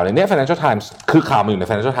มีข่าวในนี้ Financial Times คือข่าวอยู่ใน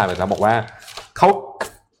Financial Times นะบอกว่า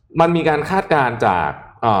มันมีการคาดการณ์จาก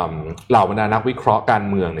เหล่าบรรดานักวิเคราะห์การ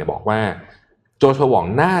เมืองเนี่ยบอกว่าโจโฉวอง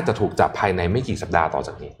น่าจะถูกจับภายในไม่กี่สัปดาห์ต่อจ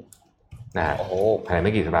ากนี้นะฮะภายในไ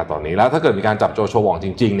ม่กี่สัปดาห์ต่อนี้แล้วถ้าเกิดมีการจับโจโฉวองจ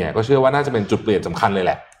ริงๆเนี่ยก็เชื่อว่าน่าจะเป็นจุดเปลี่ยนสำคัญเลยแ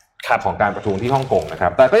หละของการประท้วงที่ฮ่องกงนะครั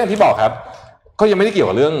บแต่ก็อย่างที่บอกครับก็ยังไม่ได้เกี่ยว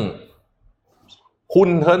กับเรื่องหุ้น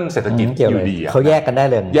เทินเศรษฐกิจอยู่ดีเขาแยกกันได้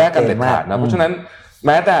เลยแยกกันเด็ดขาดนะเพราะฉะนั้นแ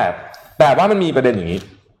ม้แต่ว่ามันมีประเด็นอย่างนี้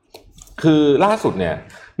คือล่าสุดเนี่ย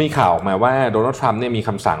มีข่าวออกมาว่าโดนัลด์ทรัมป์เนี่ยมีค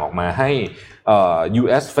ำสั่งออกมาให้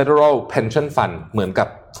US Federal Pension Fund เหมือนกับ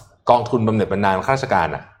กองทุนบำเหน็จบำนาญข้าราชการ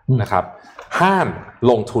นะครับห้าม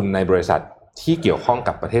ลงทุนในบริษัทที่เกี่ยวข้อง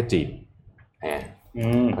กับประเทศจีน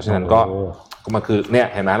เพราะฉะนั้นก็มันคือเนี่ย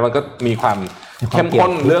เห็นไหมมันก็มีความเข้มข้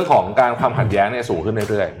นเรื่องของการความขัดแย้งเนี่ยสูงขึ้น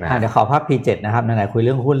เรื่อยๆนะเดี๋ยวขอภาพ P7 นะครับไหนๆคุยเ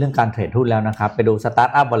รื่องหุ้นเรื่องการเทรดหุ้นแล้วนะครับไปดูสตาร์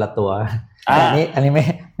ทอัพบนละตัวอันนี้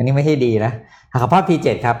ไม่ใช่ดีนะขอภาพ P7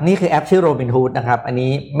 ครับนี่คือแอปชื่อ Robinhood นะครับอัน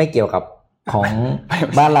นี้ไม่เกี่ยวกับของ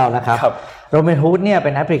บ้านเรานะครับ Robinhood เนี่ยเ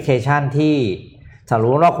ป็นแอปพลิเคชันที่สม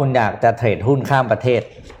มุติว่าคุณอยากจะเทรดหุ้นข้ามประเทศ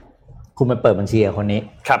คุณไปเปิดบัญชีกับคนนี้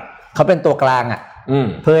เขาเป็นตัวกลาง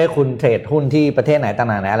เพื่อให้คุณเทรดหุ้นที่ประเทศไหนต่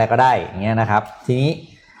างๆไหนอะไรก็ได้อย่างเงี้ยนะครับทีนี้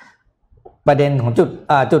ประเด็นของ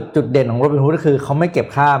จุดเด่นของ Robinhood ก็คือเขาไม่เก็บ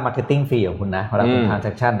ค่า marketing fee ของคุณนะเวลาคุณ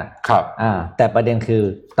transaction แต่ประเด็นคือ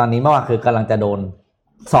ตอนนี้เมื่อวานคือกำลังจะโดน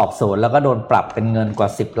สอบสวนแล้วก็โดนปรับเป็นเงินกว่า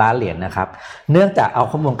10 ล้านเหรียญนะครับเนื่องจากเอา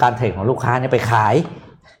ข้อมูลการเทรดของลูกค้าเนี่ยไปขาย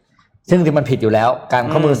ซึ่งจริงมันผิดอยู่แล้วการ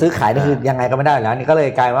ข้อมูลซื้อขายนี่คือยังไงก็ไม่ได้แล้วนี่ก็เลย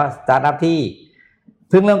กลายว่าสตาร์ทอัพที่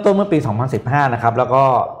เพิ่งเริ่มต้นเมื่อปี 2015 นะครับแล้วก็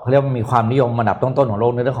เรียกว่ามีความนิยมอันดับต้นๆของโล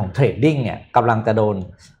กในเรื่องของเทรดดิ้งเนี่ยกำลังจะโดน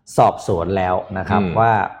สอบสวนแล้วนะครับว่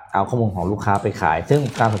าเอาข้อมูลของลูกค้าไปขายซึ่ง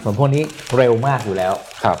การสอบสวนพวกนี้เร็วมากอยู่แล้ว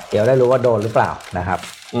เดี๋ยวได้รู้ว่าโดนหรือเปล่านะครับ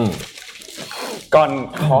ก่อน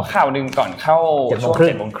ขอข่าวนึงก่อนเข้าช่วง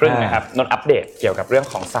 7:30 นะครับนดอัปเดตเกี่ยวกับเรื่อง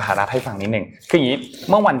ของสหรัฐให้ฟังนิดนึงคืออย่างนี้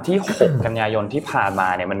เมื่อวันที่6 กันยายนที่ผ่านมา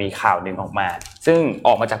เนี่ยมันมีข่าวนึงออกมาซึ่งอ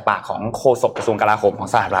อกมาจากปากของโฆษกกระทรวงกลาโหมของ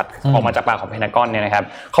สหรัฐออกมาจากปากของเพนทากอนเนี่ยนะครับ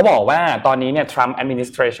เขาบอกว่าตอนนี้เนี่ย Trump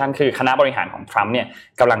Administration คือคณะบริหารของ Trump เนี่ย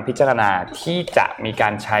กำลังพิจารณาที่จะมีกา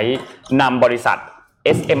รใช้นำบริษัท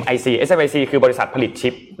SMIC คือบริษัทผลิตชิ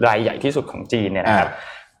ปรายใหญ่ที่สุดของจีนเนี่ยนะครับ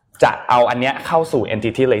จะเอาอันเนี้ยเข้าสู่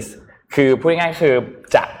Entity Listคือพูดง่ายๆคือ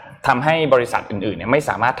จะทำให้บริษัทอื่นๆเนี่ยไม่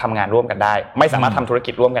สามารถทำงานร่วมกันได้ไม่สามารถทำธุร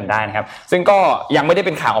กิจร่วมกันได้นะครับซึ่งก็ยังไม่ได้เ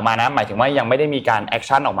ป็นข่าวออกมานะหมายถึงว่ายังไม่ได้มีการแอค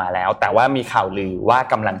ชั่นออกมาแล้วแต่ว่ามีข่าวลือว่า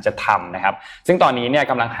กำลังจะทำนะครับซึ่งตอนนี้เนี่ย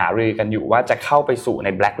กำลังหารือกันอยู่ว่าจะเข้าไปสู่ใน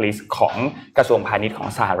blacklist ของกระทรวงพาณิชย์ของ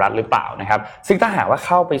สหรัฐหรือเปล่านะครับซึ่งถ้าหากว่าเ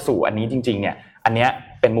ข้าไปสู่อันนี้จริงๆเนี่ยอันเนี้ย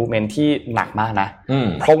เป็น movement ที่หนักมากนะ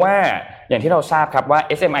เพราะว่าอย่างที่เราทราบครับว่า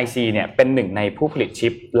SMIC เนี่ยเป็นหนึ่งในผู้ผลิตชิ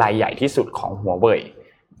ปรายใหญ่ที่สุดของ Huawei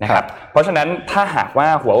นะครับเพราะฉะนั้นถ้าหากว่า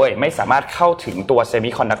หัวเว่ยไม่สามารถเข้าถึงตัวเซมิ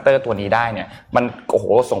คอนดักเตอร์ตัวนี้ได้เนี่ยมันโอ้โห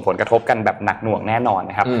ส่งผลกระทบกันแบบหนักหน่วงแน่นอน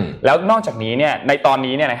นะครับแล้วนอกจากนี้เนี่ยในตอน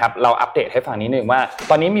นี้เนี่ยนะครับเราอัปเดตให้ฟังนิดนึงว่า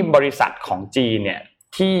ตอนนี้มีบริษัทของจีนเนี่ย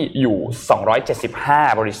ที่อยู่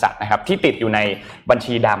275บริษัทนะครับที่ติดอยู่ในบัญ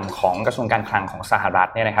ชีดำของกระทรวงการคลังของสหรัฐ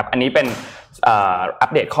เนี่ยนะครับอันนี้เป็นอัป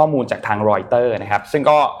เดตข้อมูลจากทางรอยเตอร์นะครับซึ่ง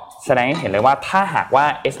ก็แสดงให้เห็นเลยว่าถ้าหากว่า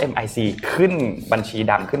SMIC ขึ้นบัญชี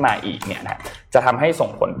ดำขึ้นมาอีกเนี่ยนะจะทำให้ส่ง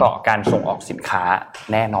ผลต่อการส่งออกสินค้า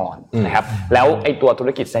แน่นอนนะครับแล้วไอ้ตัวธุร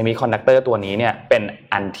กิจเซมิคอนดักเตอร์ตัวนี้เนี่ยเป็น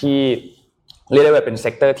อันที่เรียกได้ว่าเป็นเซ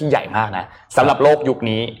กเตอร์ที่ใหญ่มากนะสำหรับโลกยุค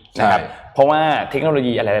นี้นะครับเพราะว่าเทคโนโล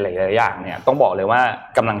ยีอะไรหลายๆอย่างเนี่ยต้องบอกเลยว่า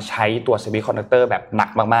กำลังใช้ตัวเซมิคอนดักเตอร์แบบหนัก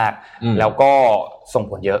มากๆแล้วก็ส่ง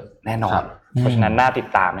ผลเยอะแน่นอนเพราะฉะนั้นน่าติด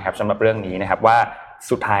ตามนะครับสำหรับเรื่องนี้นะครับว่า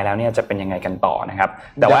สุดท้ายแล้วเนี่ยจะเป็นยังไงกันต่อนะครับ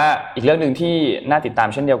แต่ว่าอีกเรื่องนึงที่น่าติดตาม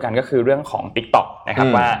เช่นเดียวกันก็คือเรื่องของ TikTok นะครับ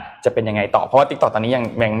ว่าจะเป็นยังไงต่อเพราะว่า TikTok ตอนนี้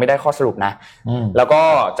ยังไม่ได้ข้อสรุปนะแล้วก็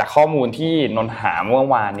จากข้อมูลที่นนท์หาเมื่อ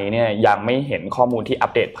วานนี้เนี่ยยังไม่เห็นข้อมูลที่อั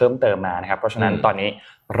ปเดตเพิ่มเติมมานะครับเพราะฉะนั้นตอนนี้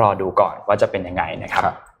รอดูก่อนว่าจะเป็นยังไงนะครับ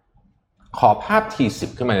ขอภาพ T10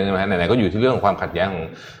 ขึ้นมาได้ไหมไหนๆก็อยู่ที่เรื่องของความขัดแย้ง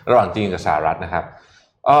ระหว่างจีนกับสหรัฐนะครับ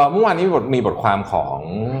เมื่อวานนี้มีบทความของ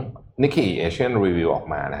Nikkei Asian Review ออก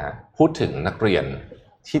มานะฮะพูดถึงนักเรียน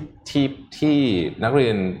ที่นักเรี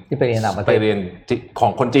ยนที่ไปเรียนขอ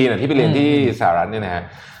งคนจีนที่ไปเรียนที่สหรัฐเนี่ยนะฮะ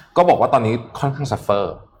ก็บอกว่าตอนนี้ค่อนข้างซัฟเฟอ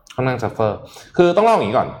ร์คือต้องเล่าอย่าง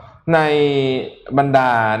นี้ก่อนในบรรดา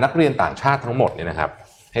นักเรียนต่างชาติทั้งหมดเนี่ยนะครับ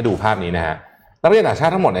ให้ดูภาพนี้นะฮะนักเรียนต่างชา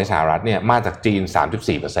ติทั้งหมดในสหรัฐเนี่ยมาจากจีน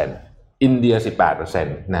 34% อินเดีย 18% น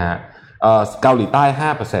ะฮะเกาหลีใ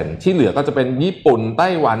ต้ 5% ที่เหลือก็จะเป็นญี่ปุ่นไต้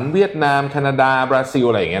หวันเวียดนามแคนาดาบราซิล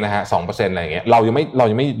อะไรอย่างเงี้ยนะฮะ 2% อะไรอย่างเงี้ยเรายังไ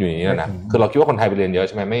ม่อยู่ในนี้นะคือเราคิดว่าคนไทยไปเรียนเยอะใ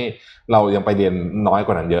ช่ไหมไม่เรายังไปเรียนน้อยก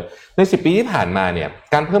ว่านั้นเยอะใน10ปีที่ผ่านมาเนี่ย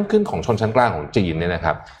การเพิ่มขึ้นของชนชั้นกลางของจีนเนี่ยนะค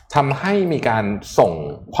รับทำให้มีการส่ง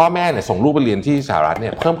พ่อแม่เนี่ยส่งลูกไปเรียนที่สหรัฐเนี่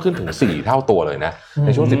ยเพิ่มขึ้นถึง4เท่าตัวเลยนะใน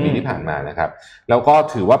ช่วง10ปีที่ผ่านมานะครับแล้วก็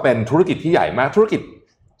ถือว่าเป็นธุรกิจที่ใหญ่มากธุร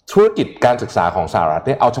กิจการศึกษาของสหรัฐเ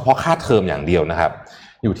นี่ยเอาเฉพาะค่าเทอมอย่างเดียวนะครับ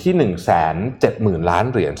อยู่ที่ 170,000 ล้าน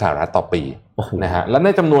เหรียญสหรัฐต่อปีนะฮะและใน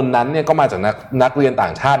จำนวนนั้นเนี่ยก็มาจากนักเรียนต่า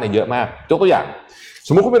งชาติเนี่ยเยอะมากยกตัวอย่างส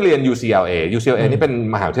มมุติคุณไปเรียน UCLA นี่เป็น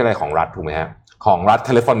มหาวิทยาลัยของรัฐถูกไหมฮะของรัฐแค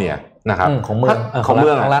ลิฟอร์เนียนะครับของเมืองขอ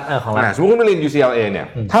งรัฐสมมุติคุณไปเรียน UCLA เนี่ย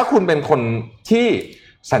ถ้าคุณเป็นคนที่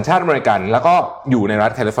สัญชาติอเมริกันแล้วก็อยู่ในรั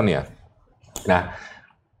ฐแคลิฟอร์เนียนะ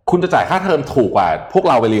คุณจะจ่ายค่าเทอมถูกกว่าพวก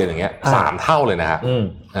เราไปเรียนอย่างเงี้ย3เท่าเลยนะฮะ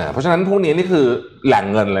เพราะฉะนั้นพวกนี้นี่คือแหล่ง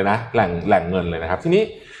เงินเลยนะแหล่งเงินเลยนะครับทีนี้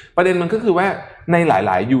ประเด็นมันก็คือว่าในห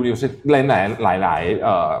ลายๆ university หลาย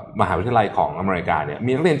มหาวิทยาลัยของอเมริกาเนี่ย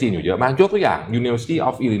มีนักเรียนจีนอยู่เยอะมากยกตัวอย่าง University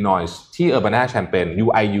of Illinois ที่ Urbana-Champaign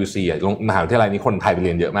UIUC มหาวิทยาลัยนี้คนไทยไปเ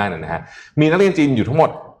รียนเยอะมากนะฮะมีนักเรียนจีนอยู่ทั้งหม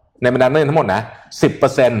ดในบรรดานักเรียนทั้งหมดนะ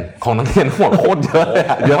 10% ของนักเรียนทั้งหมดโคตรเยอะเลย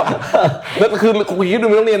อะเยอะแล้วคือคุยดู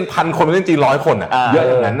มีนักเรียน1,000 คนนักเรียนจีน100 คนอ่ะเยอะ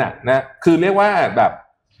อย่างนั้นน่ะนะคือเรียกว่าแบบ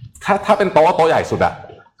ถ้าเป็นโต๊ะใหญ่สุดอะ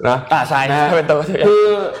นะใช่ถ้าเป็นโต๊ะคือ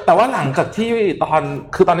แต่ว่าหลังจากที่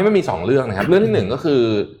ตอนนี้มันมี2เรื่องนะครับเรื่องที่1ก็คือ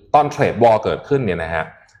ตอนเทรดวอร์เกิดขึ้นเนี่ยนะฮะ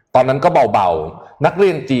ตอนนั้นก็เบาๆนักเรี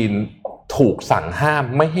ยนจีนถูกสั่งห้าม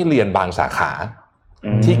ไม่ให้เรียนบางสาขา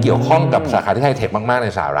ที่เกี่ยวข้องกับสาขาที่ไฮเทคมากๆใน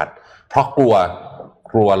สหรัฐเพราะกลัว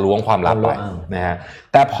ล้วงความลับไปนะฮะ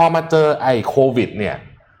แต่พอมาเจอไอ้โควิดเนี่ย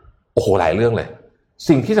โอ้โหหลายเรื่องเลย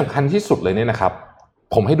สิ่งที่สำคัญที่สุดเลยเนี่ยนะครับ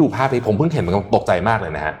ผมให้ดูภาพนี้ผมเพิ่งเห็นมันตกใจมากเล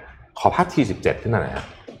ยนะฮะขอภาพ T17 ขึ้นหน่อยนะฮะ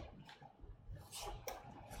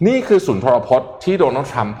นี่คือสุนทรพจน์ที่โดนัล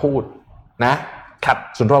ด์ทรัมป์พูดนะครับ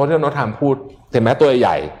สุนทรพจน์ที่โดนัลด์ทรัมป์พูดเห็นไหมตัวให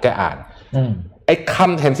ญ่แกอ่านไอ้ค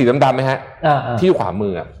ำเห็นสีดำๆไหมฮะที่ขวามื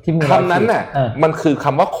อคำนั้นน่ะมันคือค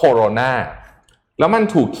ำว่าโคโรนาแล้วมัน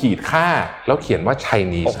ถูกขีดค่าแล้วเขียนว่า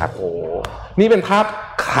Chinese ครับนี่เป็นภาพ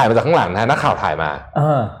ถ่ายมาจากข้างหลังนะนักข่าวถ่ายมา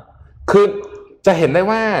คือจะเห็นได้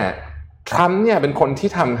ว่าทรัมป์เนี่ยเป็นคนที่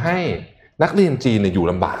ทำให้นักเรียนจีนเนี่ยอยู่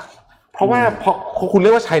ลำบากเพราะว่าพอคุณเรี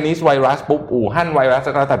ยกว่า Chinese virus ปุ๊บอู่ฮั่นไวรัส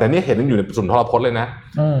แต่เนี่ยเห็นมันอยู่ในสุนทรพจน์เลยนะ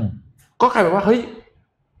ก็กลายเป็นว่าเฮ้ย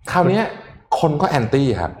คราวนี้คนก็แอนตี้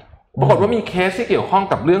ครับปรากฏว่ามีเคสที่เกี่ยวข้อง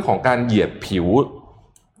กับเรื่องของการเหยียดผิว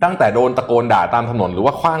ตั้งแต่โดนตะโกนด่าตามถนนหรือว่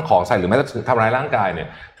าขว้างของใส่หรือแม้แต่ทำร้ายร่างกายเนี่ย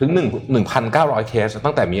ถึง 1,900 เคส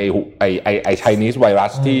ตั้งแต่มีไอ้ Chinese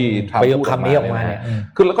virus ที่ทำพูดคำนี้ออกมาเนี่ย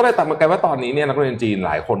คือแล้วก็เลยตามมากันว่าตอนนี้เนี่ยนักเรียนจีนห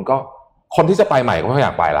ลายคนก็คนที่จะไปใหม่ก็ไม่อย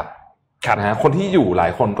ากไปละนะฮะคนที่อยู่หลา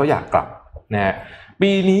ยคนก็อยากกลับนะฮะ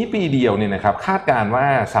ปีนี้ปีเดียวเนี่ยนะครับคาดการณ์ว่า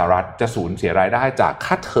สหรัฐจะสูญเสียรายได้จาก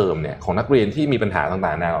ค่าเทอมเนี่ยของนักเรียนที่มีปัญหาต่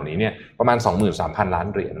างๆเหล่านี้เนี่ยประมาณ 23,000 ล้าน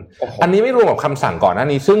เหรียญอันนี้ไม่รวมกับคำสั่งก่อนหน้า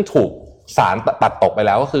นี้ซึ่งถูกศาลตัดตกไปแ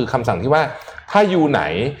ล้วก็คือคำสั่งที่ว่าถ้าอยู่ไหน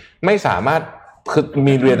ไม่สามารถ คือ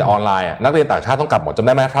มีเรียนแต่ออนไลน์อ่ะนักเรียนต่างชาติต้องกลับหมดจำไ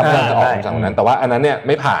ด้ไหมครับจะออกคำสั่งนั้นแต่ว่าอันนั้นเนี่ยไ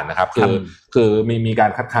ม่ผ่านนะครับคือมีกา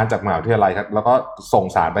รคัดค้านจากมหาวิทยาลัยครับแล้วก็ส่ง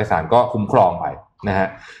ศาลไปศาลก็คุ้มครองไปนะฮะ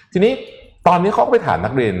ทีนี้ตอนนี้เขาก็ไปถามนั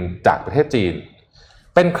กเรียนจากประเทศจีน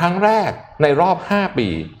เป็นครั้งแรกในรอบ5ปี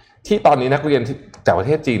ที่ตอนนี้นักเรียนจากประเ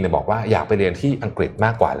ทศจีนเนี่ยบอกว่าอยากไปเรียนที่อังกฤษม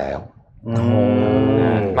ากกว่าแล้ว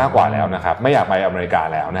มากกว่าแล้วนะครับไม่อยากไปอเมริกา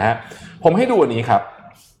แล้วนะฮะผมให้ดูอันนี้ครับ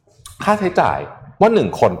ค่าใช้จ่ายว่า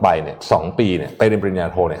1คนไปเนี่ย2ปีเนี่ยไปเรียนปริญญา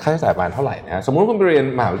โทเนี่ยค่าใช้จ่ายประมาณเท่าไหร่นะฮะสมมุติคุณไปเรียน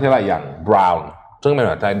มหาวิทยาลัยอย่าง Brown ซึ่งเป็นม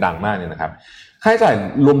หาวิทยาลัยดังมากเนี่ยนะครับค่าใช้จ่าย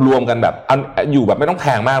รวมๆกันแบบอยู่แบบไม่ต้องแพ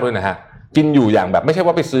งมากด้วยนะฮะกินอยู่อย่างแบบไม่ใช่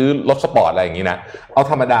ว่าไปซื้อรถสปอร์ตอะไรอย่างนี้นะเอา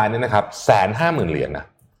ธรรมดาเนี่ยนะครับ 150,000 เหรียญนะ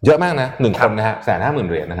เยอะมากนะ1คนนะฮะ 150,000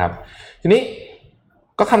 เหรียญนะครับทีนี้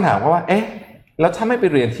ก็คำถามว่าเอ๊ะแล้วถ้าไม่ไป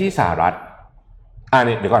เรียนที่สหรัฐ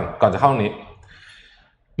นี่เดี๋ยวก่อนจะเข้าตรงนี้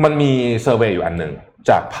มันมีเซอร์เวย์อยู่อันหนึ่ง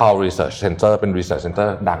จาก Pew Research Center เป็น Research Center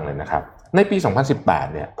ดังเลยนะครับในปี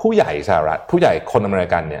 2018 เนี่ยผู้ใหญ่สหรัฐผู้ใหญ่คนอเมริ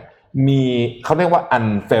กันเนี่ยมีเขาเรียกว่า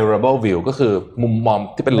unfavorable view ก็คือมุมมอง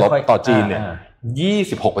ที่เป็นลบต่อจีนเนี่ย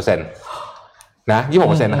 26% นะ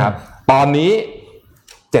 26% นะครับตอนนี้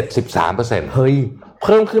 73% เฮ้ยเ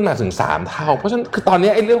พิ่มขึ้นมาถึง3เท่าเพราะฉะนั้นคือตอน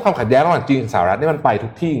นี้ไอ้เรื่องความขัดแย้งระหว่างจีนกับสหรัฐนี่มันไปทุ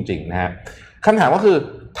กที่จริงๆนะฮะคำถามก็คือ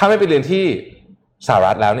ถ้าไม่ไปเรียนที่สห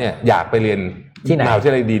รัฐแล้วเนี่ยอยากไปเรียนที่ไหนมหาวิท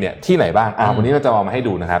ยาลัยดีเนี่ยที่ไหนบ้างวันนี้เราจะเอามาให้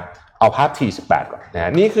ดูนะครับเอาภาพ T18 ก่อนน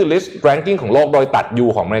ะนี่คือ list ranking ของโลกโดยตัด U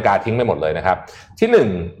ของอเมริกาทิ้งไปหมดเลยนะครับที่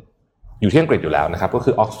1อยู่ที่อังกฤษอยู่แล้วนะครับก็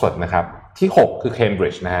คือ Oxford นะครับที่6คือ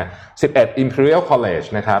Cambridge นะฮะ11 Imperial College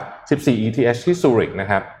นะครับ14 ETH ที่ Zurich นะ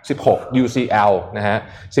ครับ16 UCL นะฮะ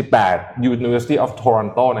18 University of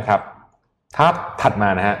Toronto นะครับถัดมา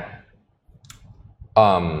นะฮะ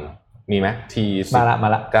มีไหม T มา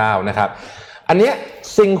ละ9นะครับอันเนี้ย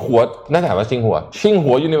ซิงหัวน่าจะว่าซิง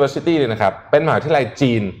หัว University เลยนะครับเป็นมหาวิทยาลัย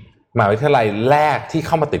จีนมหาวิทยาลัยแรกที่เ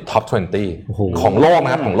ข้ามาติด Top 20 ของโลกน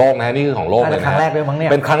ะครับของโลกนะฮะนี่คือของโลกเลยนะครั้งแรกด้วยมั้งเนี่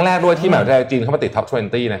ยเป็นครั้งแรกด้วยที่มหาวิทยาลัยจีนเข้ามาติด Top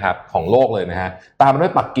 20 นะครับของโลกเลยนะฮะตามมาด้ว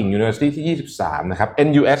ยปักกิ่ง University ที่23นะครับ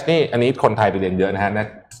NUS นี่อันนี้คนไทยไปเรียนเยอะนะฮะ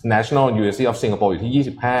National University of Singapore อยู่ที่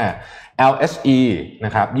25 LSE น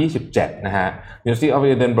ะครับ27นะฮะ University of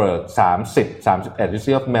Edinburgh 30 31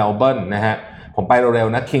 University of Melbourne นะฮะผมไปเร็ว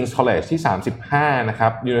ๆนะ King's College ที่35นะครั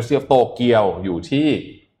บ University of Tokyo อยู่ที่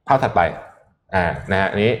ภาพถัดไปนะฮะ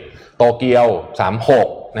อันนี้โตเกียว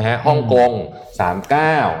36นะฮะฮ่องกง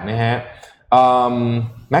39นะฮะ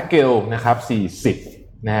แมคกิลนะครับ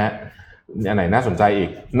40นะฮะอันไหนน่าสนใจอีก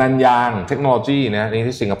นันยางเทคโนโลยีนะนี่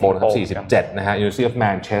ที่สิงคโปร์ครับ47นะฮะ University of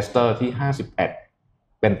Manchester ที่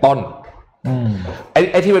51เป็นต้นไ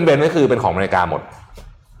อ้ที่เป็นก็คือเป็นของอเมริกาหมด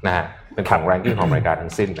นะฮะเป็นของ ranking ของอเมริกาทั้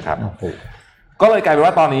งสิ้นนะครับก็เลยกลายเป็น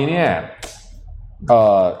ว่าตอนนี้เนี่ย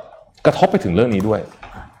กระทบไปถึงเรื่องนี้ด้วย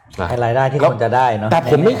รายได้ที่คนจะได้เนาะแต่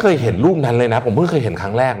ผมไม่เคยเห็นรูปนั้นเลยนะผมเพิ่งเคยเห็นค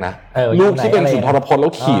รั้งแรกนะรูปที่เป็นสุนทรพจน์แล้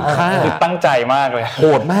วขีดค่าคือตั้งใจมากเลยโห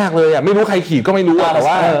ดมากเลยอ่ะไม่รู้ใครขีดก็ไม่รู้แต่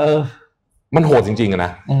ว่ามันโหดจริงๆน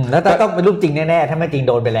ะแล้วต้องเป็นรูปจริงแน่ๆถ้าไม่จริง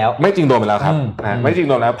โดนไปแล้วไม่จริงโดนไปแล้วครับไม่จริง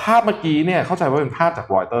โดนแล้วภาพเมื่อกี้เนี่ยเข้าใจว่าเป็นภาพจาก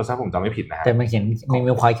รอยเตอร์ถ้าผมจำไม่ผิดนะแต่มันเขียน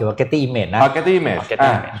มีความเขียนว่า Getty Image นะ Getty Image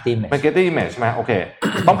Getty Image ใช่ไหมโอเค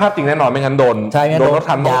ต้องภาพจริงแน่นอนไม่งั้นโดนรถ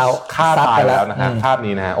ทันยาวฆ่าตายแล้วนะฮะภาพ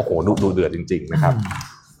นี้นะฮะโอ้โหดูเดือดจริงๆนะครับ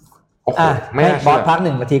ไม่บอสพัก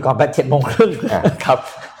1 นาทีก่อนไป 7:30 ครับ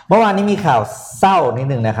เมื่อวานนี้มีข่าวเศร้านิด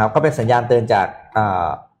นึงนะครับก็เป็นสัญญาณเตือนจาก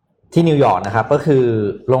ที่นิวยอร์กนะครับก็คือ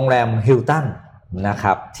โรงแรมฮิลตันนะค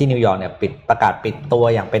รับที่นิวยอร์กเนี่ยประกาศปิดตัว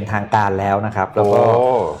อย่างเป็นทางการแล้วนะครับแล้วก็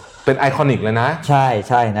เป็นไอคอนิกเลยนะใ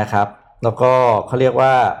ช่นะครับแล้วก็เขาเรียกว่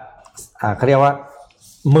า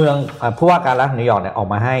เมืองผู้ว่าการรัฐนิวยอร์กเนี่ยออก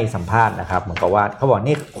มาให้สัมภาษณ์นะครับเหมือนกับว่าเขาบอก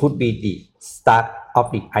นี่ could be the start of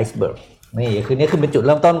the icebergนี่คือเป็นจุดเ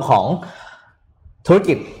ริ่มต้นของธุร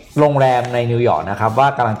กิจโรงแรมในนิวยอร์กนะครับว่า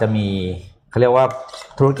กำลังจะมีเขาเรียกว่า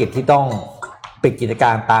ธุรกิจที่ต้องปิดกิจก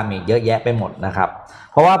ารตามอีกเยอะแยะไปหมดนะครับ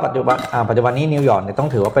เพราะว่าปัจจุบันนี้นิวยอร์กเนี่ยต้อง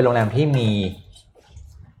ถือว่าเป็นโรงแรมที่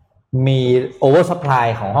มีโอเวอร์ซัพพลาย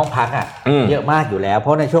ของห้องพักเยอะมากอยู่แล้วเพรา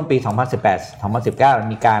ะในช่วงปี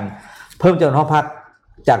 2018-2019 มีการเพิ่มจำนวนห้องพัก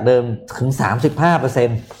จากเดิมถึง 35% น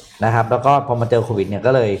ะครับแล้วก็พอมาเจอโควิดเนี่ย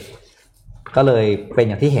ก็เลยเป็น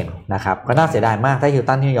อย่างที่เห็นนะครับก็น่าเสียดายมากถ้าฮิล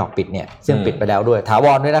ตันที่นิวยอร์กปิดเนี่ยซึ่งปิดไปแล้วด้วยถาว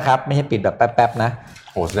รด้วยนะครับไม่ใช่ปิดแบบแป๊บๆนะ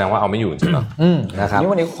โหแสดงว่าเอาไม่อยู่จริงๆนะครับนี่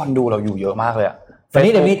วันนี้คนดูเราอยู่เยอะมากเลยอ่ะวัน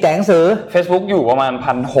นี้เดี๋ยวมีแจกหนังสือ Facebook อยู่ประมาณ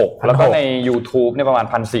 1,600 แล้วก็ใน YouTube เนี่ยประมาณ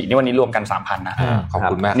 1,400 นี่วันนี้รวมกัน 3,000 นะขอบ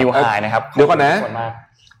คุณมากนิวไฮนะครับเดี๋ยวก่อนนะ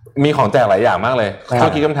มีของแจกหลายอย่างมากเลยเมื่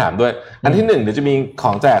อกี้คำถามด้วยอันที่1เดี๋ยวจะมีข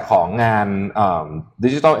องแจกของงาน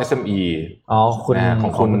Digital SME ขอ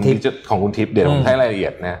งคุณทิพย์เดี๋ยวผมให้รายละเอีย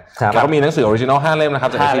ดนะแล้วก็มีหนังสือออริจินอล5 เล่มนะครับ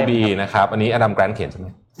จาก SCB นะครับอันนี้อดัมแกรนท์เขียนใช่ไหม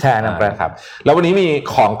ใช่นะครับแล้ววันนี้มี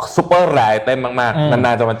ของซุปเปอร์แรร์เต็มมากๆน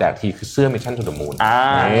านๆจะมาแจกทีคือเสื้อ Mission to the Moon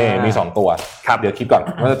มี2ตัวครับเดี๋ยวคิดก่อน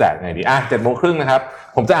ว่าจะแจกไงดี7:30 นะครับ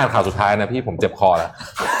ผมจะอ่านข่าวสุดท้ายนะพี่ผมเจ็บคอแล้ว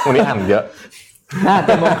วันนี้อ่านเยอะ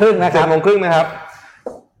7:30 นะครับ7:30 นะครับ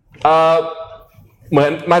เหมือ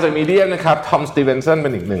นมาจากมีเดียนะครับทอมสตีเวนสันเป็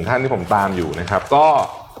นอีกหนึ่งท่านที่ผมตามอยู่นะครับก็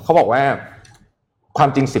เขาบอกว่าความ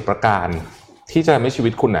จริง10ประการที่จะทำให้ชีวิ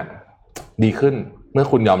ตคุณน่ะดีขึ้นเมื่อ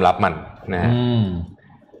คุณยอมรับมันนะฮะ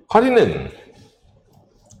ข้อที่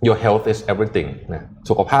1 your health is everything นะ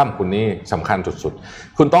สุขภาพของคุณนี่สำคัญสุด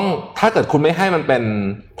ๆคุณต้องถ้าเกิดคุณไม่ให้มันเป็น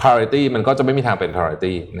priority มันก็จะไม่มีทางเป็น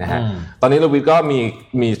priority นะฮะตอนนี้เราวิทย์ก็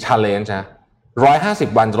มี challenge นะ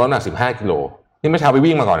150 วันจะลดน้ำหนัก15 กิโลนี่เมื่อเช้าไป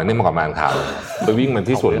วิ่งมาก่อนนะนี่มาก่อนมาอ่านข่าวไปวิ่งมัน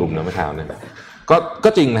ที่สวนลุมนะเมื่อเช้าเนี่ยก็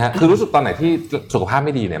จริงนะฮะคือรู้สึกตอนไหนที่สุขภาพไ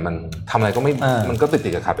ม่ดีเนี่ยมันทำอะไรก็ไม่มันก็ติ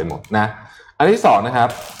ดขัดไปหมดนะอันที่2นะครับ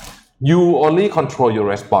you only control your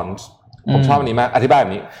response ผมชอบอันนี้มากอธิบายแบ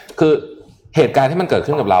บนี้คือเหตุการณ์ที่มันเกิด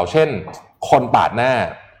ขึ้นกับเราเช่นคนปาดหน้า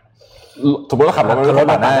สมมติว่าขับรถ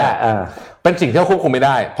ปาดหน้าเป็นสิ่งที่เราควบคุมไม่ไ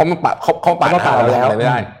ด้เพราะมันเขาปาดหน้าเราอะไรไม่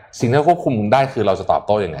ได้สิ่งที่เราควบคุมได้คือเราจะตอบโ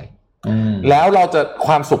ต้ยังไงแล้วเราจะค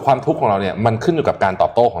วามสุขความทุกข์ของเราเนี่ยมันขึ้นอยู่กับการตอ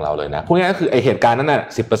บโต้ของเราเลยนะพูดง่ายๆก็คือไอเหตุการณ์นั้นน่ะ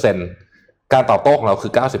 10% การตอบโต้ของเราคื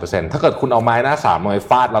อ 90% ถ้าเกิดคุณเอาไม้หน้าสามมา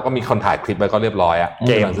ฟาดแล้วก็มีคนถ่ายคลิปไว้ก็เรียบร้อยอ่ะ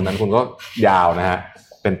หลังจากนั้นคุณก็ยาวนะฮะ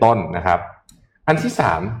เป็นต้นนะครับอันที่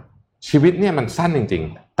3ชีวิตเนี่ยมันสั้นจริง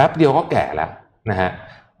ๆแป๊บเดียวก็แก่แล้วนะฮะ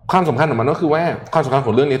ความสำคัญของมันก็คือว่าความสำคัญข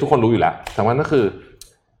องเรื่องนี้ทุกคนรู้อยู่แล้วแต่ว่าก็คือ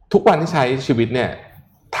ทุกวันที่ใช้ชีวิตเนี่ย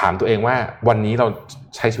ถามตัวเองว่าวันนี้เรา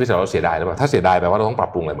ใช้ชีวิตเราเสียดายหรือเปล่าถ้าเสียดายแปลว่าเราต้องปรับ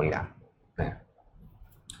ปรุงอะไรบางอย่างนะ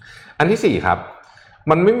อันที่4ครับ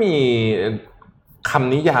มันไม่มีค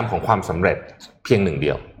ำนิยามของความสำเร็จเพียงหนึ่งเดี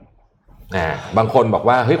ยวบางคนบอก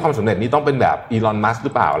ว่าเฮ้ยความสำเร็จนี้ต้องเป็นแบบอีลอนมัสก์ห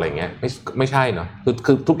รือเปล่าอะไรเงี้ยไม่ใช่เนาะ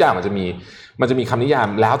คือทุกอย่างมันจะมีคำนิยาม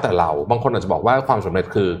แล้วแต่เราบางคนอาจจะบอกว่าความสำเร็จ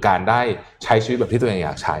คือการได้ใช้ชีวิตแบบที่ตัวเองอย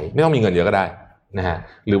ากใช้ไม่ต้องมีเงินเยอะก็ได้นะฮะ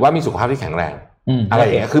หรือว่ามีสุขภาพที่แข็งแรงอะไรอ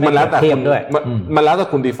ย่างเงี้ยคือมันแล้วแต่คุณมันแล้วแต่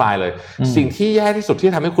คุณ define เลยสิ่งที่แย่ที่สุดที่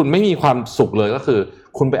ทำให้คุณไม่มีความสุขเลยก็คือ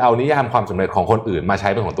คุณไปเอานิยามความสำเร็จของคนอื่นมาใช้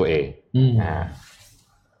เป็นของตัวเอง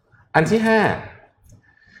อันที่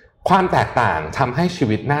5ความแตกต่างทำให้ชี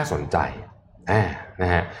วิตน่าสนใจน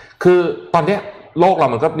ะฮะคือตอนเนี้ยโลกเรา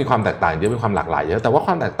มันก็มีความแตกต่างเยอะมีความหลากหลายเยอะแต่ว่าค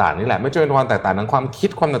วามแตกต่างนี่แหละไม่ใช่เป็นความแตกต่างทางความคิด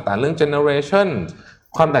ความแตกต่างเรื่อง generation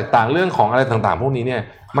ความแตกต่างเรื่องของอะไรต่างๆพวกนี้เนี่ย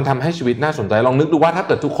มันทำให้ชีวิตน่าสนใจลองนึกดูว่าถ้าเ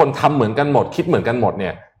กิดทุกคนทำเหมือนกันหมดคิดเหมือนกันหมดเนี่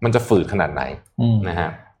ยมันจะฝืดขนาดไหนนะฮะ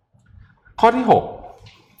ข้อที่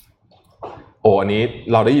6อันนี้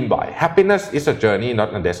เราได้ยินบ่อย happiness is a journey not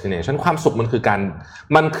a destination ความสุขมันคือก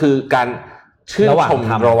ารชื่นชม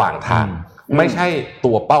ระหว่างทางไม่ใช่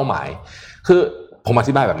ตัวเป้าหมายคือผมอ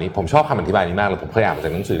ธิบายแบบนี้ผมชอบคำอธิบายนี้มากเลยผมเคยอ่านมาจา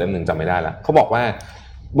กหนังสือเล่มนึงจำไม่ได้แล้วเขาบอกว่า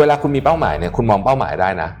เวลาคุณมีเป้าหมายเนี่ยคุณมองเป้าหมายได้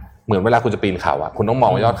นะเหมือนเวลาคุณจะปีนเขาอ่ะคุณต้องมอ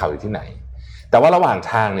งว่ายอดเขาอยู่ที่ไหนแต่ว่าระหว่าง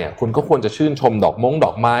ทางเนี่ยคุณก็ควรจะชื่นชมดอ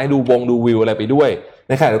กไม้ดูวิวอะไรไปด้วยใ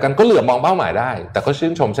นขณะเดียวกันก็เหลือบมองเป้าหมายได้แต่ก็ชื่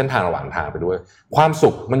นชมเส้นทางระหว่างทางไปด้วยความสุ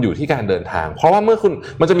ขมันอยู่ที่การเดินทางเพราะว่าเมื่อคุณ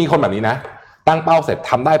มันจะมีคนแบบนี้นะตั้งเป้าเสร็จ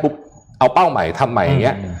ทำได้ปุ๊บเอาเป้าใหม่ทำใหม่อย่างเ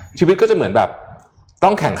งี้ยชีวิตก็จะเหมือนแบบต้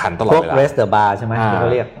องแข่งขันตลอดเวลา race the bar ใช่ไหมที่เขา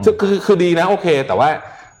เรียกคือดีนะโอเคแต่ว่า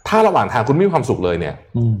ถ้าระหว่างทางคุณไม่มีความสุขเลยเนี่ย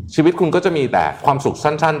ชีวิตคุณก็จะมีแต่ความสุข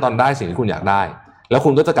สั้นๆตอนได้สิ่งที่คุณอยากได้แล้วคุ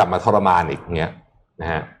ณก็จะกลับมาทรมานอีกเงี้ยนะ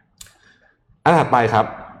ฮะอันถัดไปครับ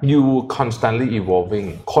you constantly evolving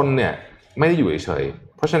คนเนี่ยไม่ได้อยู่เฉย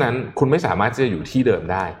ๆเพราะฉะนั้นคุณไม่สามารถที่จะอยู่ที่เดิม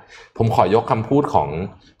ได้ผมขอยกคำพูดของ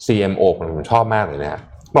CMO ผมชอบมากเลยนะ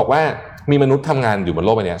บอกว่ามีมนุษย์ทำงานอยู่บนโล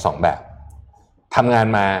กใบนี้2แบบทำงาน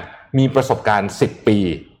มามีประสบการณ์10ปี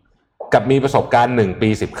กับมีประสบการณ์1ปี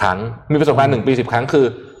10ครั้งมีประสบการณ์1ปี10ครั้งคือ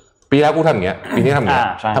ปีแล้วกูทำอย่างเงี้ยปีนี้ทำอย่างเงี้ย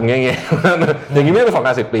ทำอย่างเงี้ยอย่างนี้ไม่ได้ประสบก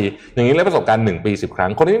ารณ์10ปีอย่างนี้เรียกประสบการณ์1ปี10ครั้ง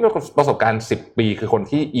คนที่มีประสบการณ์10ปีคือคน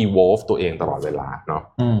ที่ evolve ตัวเองตลอดเวลาเนาะ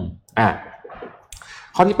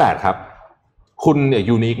ข้อที่8ครับคุณเนี่ย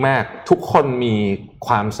ยูนิคมากทุกคนมีค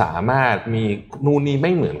วามสามารถมีนู่นนี่ไ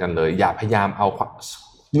ม่เหมือนกันเลยอย่าพยายามเอา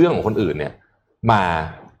เรื่องของคนอื่นเนี่ย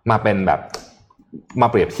มาเป็นแบบมา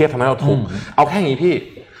เปรียบเทียบทำให้เราทุกข์เอาแค่นี้พี่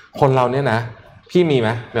คนเราเนี่ยนะพี่มีไหม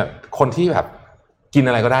แบบคนที่แบบกิน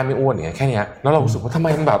อะไรก็ได้ไม่อ้วนอย่างเงี้ยแค่นี้แล้วเรารู้สึกว่าทำไม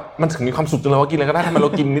มันแบบมันถึงมีความสุขจังเลยว่ากินอะไรก็ได้ทำไมเร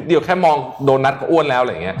ากินนิดเดียวแค่มองโดนัทก็อ้วนแล้วอะไ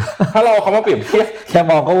รอย่างเงี้ยถ้าเราเขามาเปรียบเทียบแค่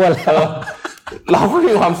มองก็อ้วนแล้วเราก็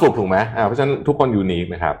มีความสุขถูกไหมเพราะฉะนั้นทุกคนยูนิค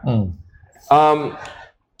นะครับ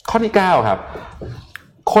ข้อที่9ครับ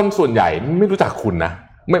คนส่วนใหญ่ไม่รู้จักคุณนะ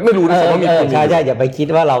ไม่รู้นะว่ามีคุณใช่อย่าไปคิด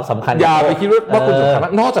ว่าเราสำคัญอย่าไปคิดว่าคุณสำคัญ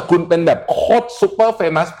นอกจากคุณเป็นแบบโคตรซูเปอร์เฟ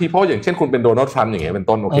มัสพีเพิลอย่างเช่นคุณเป็นโดนัลด์ทรัมป์อย่างเงี้ยเป็น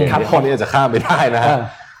ต้นโอเคข้อนี้อาจจะข้ามไม่ได้นะฮะ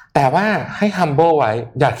แต่ว่าให้ humble ไว้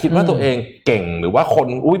อย่าคิดว่าตัวเองเก่งหรือว่าคน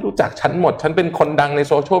รู้จักฉันหมดฉันเป็นคนดังใน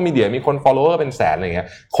โซเชียลมีเดียมีคน follower เป็นแสนอะไรเงี้ย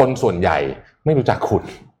คนส่วนใหญ่ไม่รู้จักคุณ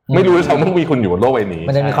ไม่รู้ด้วยซ้ำว่ามีคุณอยู่บนโลกใบนี้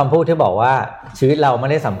มันจะมีคำพูดที่บอกว่าชีวิตเราไม่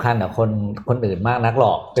ได้สำคัญกับคนอื่นมากนักหร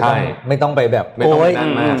อกไม่ต้องไปแบบโอ้ย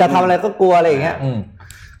จะทำอะไรก็กลัวอะไรอย่างเงี้ย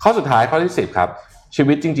ข้อสุดท้ายข้อที่10ครับชี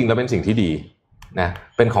วิตจริงๆแล้วเป็นสิ่งที่ดีนะ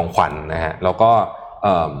เป็นของขวัญ นะฮะแล้วก็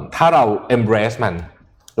ถ้าเรา embrace มัน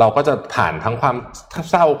เราก็จะผ่านทั้งความ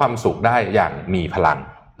เศร้าความสุขได้อย่างมีพลัง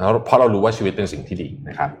แล้วเพราะเรารู้ว่าชีวิตเป็นสิ่งที่ดี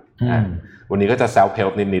นะครับวันนี้ก็จะ self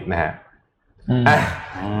help นิดๆนะฮะ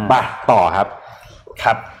ไปต่อครับ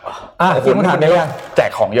คิดคำถามได้ยังแจ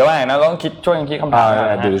กของเยอะมากนะต้องช่วยคิดคำถาม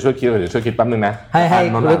เดี๋ยวช่วยคิดแป๊บนึงนะให้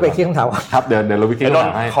รู้ไปคิดคำถามครับเดี๋ยวเราไปคิดคำถ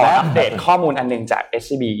ามให้ขออัปเดตข้อมูลอันนึงจาก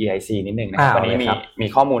SCB EIC นิดนึงนะครับวันนี้มี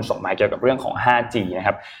ข้อมูลส่งมาเกี่ยวกับเรื่องของ 5G นะค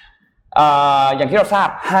รับอย่างที่เราทราบ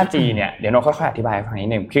 5G เนี่ยเดี๋ยวเราค่อยๆอธิบายให้ฟังนิด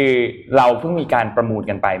นึงคือเราเพิ่งมีการประมูล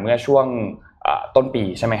กันไปเมื่อช่วงต้นปี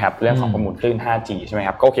ใช่ไหมครับเรื่องของประมูลคลื่น 5G ใช่ไหมค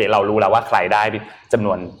รับก็โอเคเรารู้แล้วว่าใครได้จำน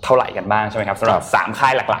วนเท่าไหร่กันบ้างใช่ไหมครับสำหรับ3ค่า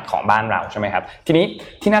ยหลักๆของบ้านเราใช่ไหมครับทีนี้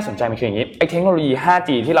ที่น่าสนใจมันคืออย่างนี้ไอ้เทคโนโลยี 5G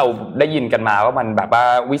ที่เราได้ยินกันมาว่ามันแบบว่า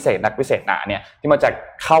วิเศษนักวิเศษหนาเนี่ยที่มันจะ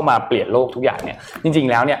เข้ามาเปลี่ยนโลกทุกอย่างเนี่ยจริงๆ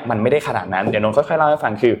แล้วเนี่ยมันไม่ได้ขนาดนั้นเดี๋ยวนนท์ค่อยๆเล่าให้ฟั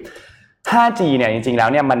งคือ 5G เนี่ยจริงๆแล้ว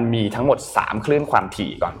เนี่ยมันมีทั้งหมด3คลื่นความ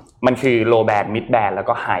ถี่ก่อนมันคือ low band mid band แล้ว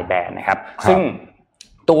ก็ high band นะครับซึ่ง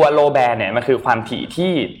ตัว low band เนี่ยมันคือความถี่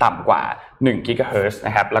ที่ต่ำกว่า1 GHz น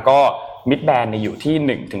ะครับแล้วก็ mid band เนี่ยอยู่ที่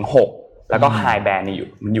1ถึง6แล้วก็ high band เนี่ย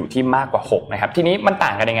อยู่ที่มากกว่า6นะครับทีนี้มันต่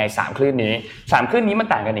างกันยังไง3คลื่นนี้3คลื่นนี้มัน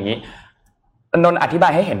ต่างกันอย่างนี้นนท์อธิบา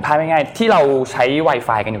ยให้เห็นภาพง่ายๆที่เราใช้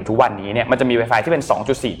Wi-Fi กันอยู่ทุกวันนี้เนี่ยมันจะมี Wi-Fi ที่เป็น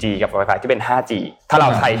 2.4G กับ Wi-Fi ที่เป็น 5G ถ้าเรา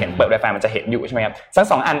ใครเห็นเปิด Wi-Fi มันจะเห็นอยู่ใช่ไหมครับทั้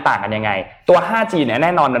ง2อันต่างกันยังไงตัว 5G เนี่ยแ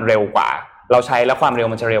น่นอนมันเร็วกว่าเราใช้แล้วความเร็ว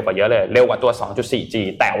มันจะเร็วกว่าเยอะเลยเร็วกว่าตัว 2.4G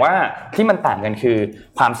แต่ว่าที่มันต่างกันคือ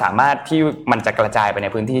ความสามารถที่มันจะกระจายไปใน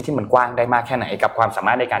พื้นที่ที่มันกว้างได้มากแค่ไหนกับความสาม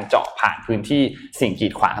ารถในการเจาะผ่านพื้นที่สิ่งกี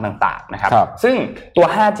ดขวางต่างๆนะครับซึ่งตัว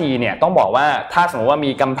 5G เนี่ยต้องบอกว่าถ้าสมมติว่า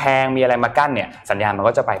มีกำแพงมีอะไรมากั้นเนี่ยสัญญาณมัน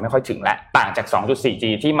ก็จะไปไม่ค่อยถึงและต่างจาก 2.4G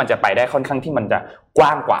ที่มันจะไปได้ค่อนข้างที่มันจะกว้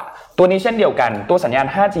างกว่าตัวนี้เช่นเดียวกันตัวสัญญาณ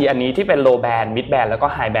 5G อันนี้ที่เป็น low band mid band แล้วก็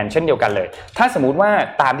high band เช่นเดียวกันเลยถ้าสมมุติว่า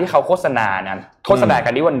ตามที่เขาโฆษณากั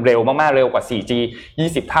นที่มันเร็วมากๆเร็วกว่า 4G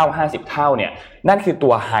 20 เท่า 50 เท่าเนี่ยนั่นคือตั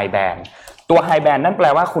ว high band ตัว high band นั่นแปล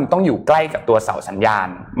ว่าคุณต้องอยู่ใกล้กับตัวเสาสัญญาณ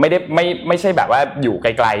ไม่ใช่แบบว่าอยู่ไก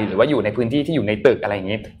ลๆหรือว่าอยู่ในพื้นที่ที่อยู่ในตึกอะไรอย่าง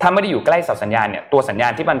นี้ถ้าไม่ได้อยู่ใกล้เสาสัญญาณเนี่ยตัวสัญญา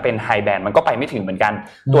ณที่มันเป็น high band มันก็ไปไม่ถึงเหมือนกัน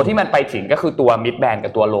ตัวที่มันไปถึงก็คือตัว mid band กั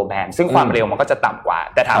บตัว low band ซึ่งความเร็วมันก็จะต่ำกว่า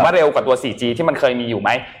แต่ถามว่าเร็วกว่าตัว 4G ที่มันเคยมีอยู่ไหม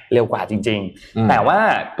เร็วกว่าจริงๆแต่ว่า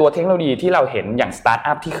ตัวเทคโนโลยีที่เราเห็นอย่างสตาร์ท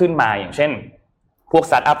อัพที่ขึ้นมาอย่างเช่นพวก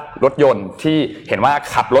สตาร์ทอัพรถยนต์ที่เห็นว่า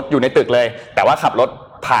ขับรถอยู่ในตึกเลยแต่ว่าขับรถ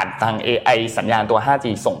ผ่านทาง AI สัญญาณตัว 5G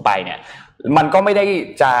ส่งไปเนี่ยมันก็ไม่ได้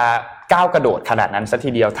จะก้าวกระโดดขนาดนั้นซะที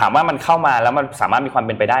เดียวถามว่ามันเข้ามาแล้วมันสามารถมีความเ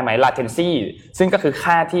ป็นไปได้ไหม latency ซึ่งก็คือ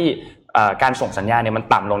ค่าที่การส่งสัญญาณเนี่ยมัน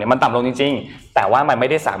ต่ำลงเนี่ยมันต่ำลงจริงๆแต่ว่ามันไม่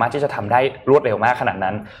ได้สามารถที่จะทำได้รวดเร็วมากขนาด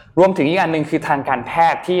นั้นรวมถึงอีกอันนึงคือทางการแพ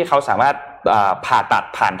ทย์ที่เขาสามารถผ่าตัด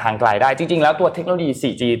ผ่านทางไกลได้จริงๆแล้วตัวเทคโนโลยี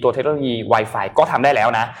 4G ตัวเทคโนโลยี Wi-Fi ก็ทำได้แล้ว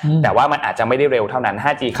นะแต่ว่ามันอาจจะไม่ได้เร็วเท่านั้น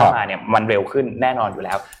 5G เข้ามาเนี่ยมันเร็วขึ้นแน่นอนอยู่แ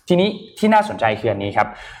ล้วทีนี้ที่น่าสนใจคืออันนี้ครับ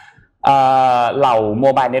เหล่า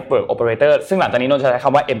Mobile Network Operator ซึ่งหลังจากนี้นนท์จะใช้ค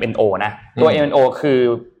ำว่า MNO นะตัว MNO คือ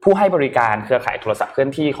ผู้ให้บริการเครือข่ายโทรศัพท์เคลื่อ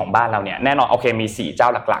นที่ของบ้านเราเนี่ยแน่นอนโอเคมี4เจ้า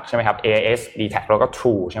หลักๆใช่ไหมครับ AIS DTAC แล้วก็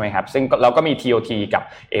True ใช่ไหมครับซึ่งเราก็มี TOT กับ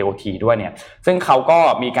AOT ด้วยเนี่ยซึ่งเขาก็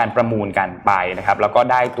มีการประมูลกันไปนะครับแล้วก็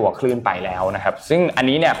ได้ตัวคลื่นไปแล้วนะครับซึ่งอัน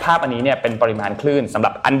นี้เนี่ยภาพอันนี้เนี่ยเป็นปริมาณคลื่นสำห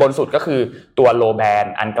รับอันบนสุดก็คือตัว low band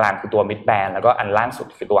อันกลางคือตัว mid band แล้วก็อันล่างสุด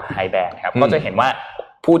คือตัว high band ครับก็จะเห็นว่า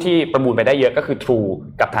ผู้ที่ประมูลไปได้เยอะก็คือ True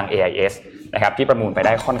กับทาง AIS นะครับที่ประมูลไปไ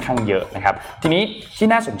ด้ค่อนข้างเยอะนะครับทีนี้ที่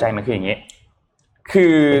น่าสนใจมันคืออย่างนี้คื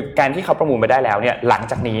อการที่เขาประมูลไปได้แล้วเนี่ยหลัง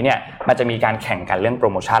จากนี้เนี่ยมันจะมีการแข่งกันเรื่องโปร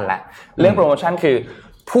โมชั่นละเรื่องโปรโมชั่นคือ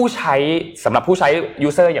ผู้ใช้สำหรับผู้ใช้ยู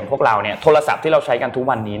เซอร์อย่างพวกเราเนี่ยโทรศัพท์ที่เราใช้กันทุก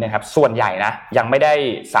วันนี้นะครับส่วนใหญ่นะยังไม่ได้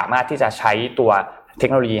สามารถที่จะใช้ตัวเทค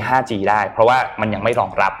โนโลยี 5G ได้เพราะว่ามันยังไม่รอ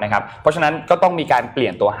งรับนะครับเพราะฉะนั้นก็ต้องมีการเปลี่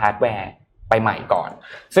ยนตัวฮาร์ดแวร์ไปใหม่ก่อน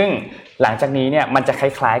ซึ่งหลังจากนี้เนี่ยมันจะค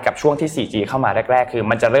ล้ายๆกับช่วงที่ 4G เข้ามาแรกๆคือ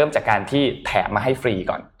มันจะเริ่มจากการที่แถมมาให้ฟรี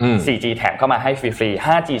ก่อน 4G แถมเข้ามาให้ฟรีๆ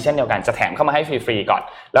 5G เช่นเดียวกันจะแถมเข้ามาให้ฟรีๆก่อน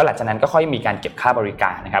แล้วหลังจากนั้นก็ค่อยมีการเก็บค่าบริก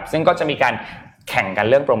ารนะครับซึ่งก็จะมีการแข่งกัน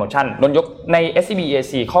เรื่องโปรโมชั่นนนยกใน SCB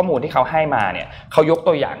EIC ข้อมูลที่เขาให้มาเนี่ยเขายก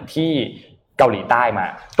ตัวอย่างที่เกาหลีใต้มา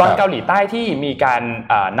ตอนเกาหลีใต้ที่มีการ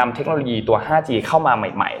นำเทคโนโลยีตัว 5G เข้ามาใ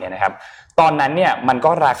หม่ๆเนี่ยนะครับตอนนั้นเนี่ยมัน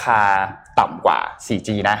ก็ราคาต่ำกว่า 4G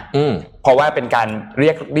นะเพราะว่าเป็นการเ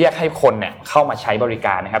รียกให้คนเนี่ยเข้ามาใช้บริก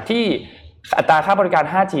ารนะครับที่อัตราค่าบริการ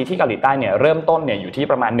 5G ที่เกาหลีใต้เนี่ยเริ่มต้นเนี่ยอยู่ที่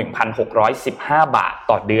ประมาณ 1,615 บาท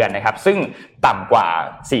ต่อเดือนนะครับซึ่งต่ำกว่า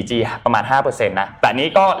 4G ประมาณ 5% นะแต่นี้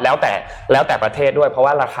ก็แล้วแต่ประเทศด้วยเพราะว่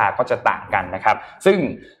าราคาก็จะต่างกันนะครับซึ่ง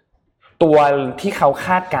ตัวที่เขาค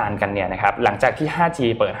าดการณ์กันเนี่ยนะครับหลังจากที่ 5G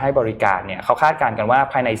เปิดให้บริการเนี่ยเขาคาดการณ์กันว่า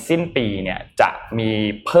ภายในสิ้นปีเนี่ยจะมี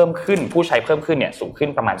เพิ่มขึ้นผู้ใช้เพิ่มขึ้นเนี่ยสูงขึ้น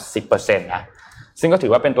ประมาณ 10% นะซึ่งก็ถื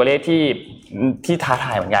อว่าเป็นตัวเลขที่ท้าท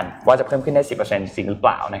ายเหมือนกันว่าจะเพิ่มขึ้นได้ 10% จริงหรือเป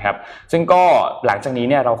ล่านะครับซึ่งก็หลังจากนี้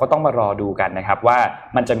เนี่ยเราก็ต้องมารอดูกันนะครับว่า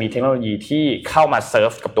มันจะมีเทคโนโลยีที่เข้ามาเซิร์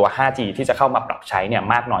ฟกับตัว 5G ที่จะเข้ามาปรับใช้เนี่ย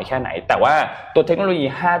มากน้อยแค่ไหนแต่ว่าตัวเทคโนโลยี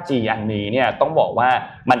 5G อันนี้เนี่ยต้องบอกว่า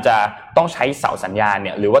มันจะต้องใช้เสาสัญญาณเ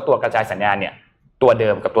นี่ยหรือว่าตัวกระจายสัญญาณเนี่ยตัวเดิ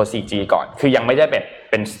มกับตัว 4G ก่อนคือยังไม่ได้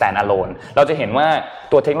เป็น stand alone เราจะเห็นว่า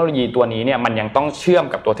ตัวเทคโนโลยีตัวนี้เนี่ยมันยังต้องเชื่อม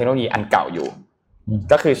กับตัวเทคโนโลยีอันเก่าอยู่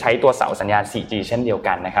ก็คือใช้ตัวเสาสัญญาณ 4G เช่นเดียว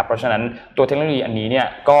กันนะครับเพราะฉะนั้นตัวเทคโนโลยีอันนี้เนี่ย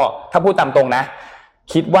ก็ถ้าพูดตามตรงนะ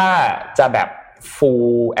คิดว่าจะแบบ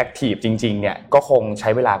full active จริงๆเนี่ยก็คงใช้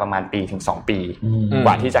เวลาประมาณปีถึง2ปีก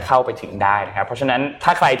ว่าที่จะเข้าไปถึงได้นะครับเพราะฉะนั้นถ้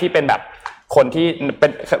าใครที่เป็นแบบคนที่เป็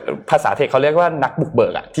นภาษาเทคเขาเรียกว่านักบุกเบิ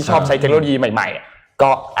กอ่ะที่ชอบใช้เทคโนโลยีใหม่ๆ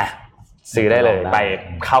ก็ซื้อได้เลยไป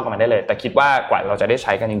เข้ากับมันได้เลยแต่คิดว่ากว่าเราจะได้ใ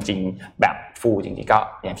ช้กันจริงๆแบบ full จริงๆก็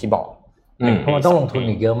อย่างที่บอกเพราะมันต้องลงทุน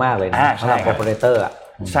อีกเยอะมากเลยนะสำหรับ operator อ่ะ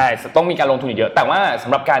ใช่ต้องมีการลงทุนอีกเยอะแต่ว่าส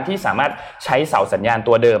ำหรับการที่สามารถใช้เสาสัญญาณ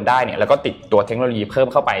ตัวเดิมได้เนี่ยแล้วก็ติดตัวเทคโนโลยีเพิ่ม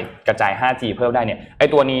เข้าไปกระจาย 5G เพิ่มได้เนี่ยไอ้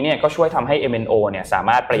ตัวนี้เนี่ยก็ช่วยทำให้ MNO เนี่ยสาม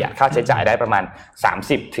ารถประหยัดค่าใช้จ่ายได้ประมาณ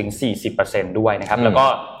 30-40% ด้วยนะครับแล้วก็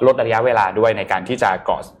ลดระยะเวลาด้วยในการที่จะ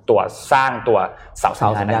ก่อตัวสร้างตัวเสา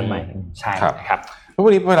สัญญาณใหม่ใช่ครับวั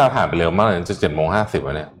นนี้เวลาผ่านไปเร็วมากเลยจะ 7:50 แ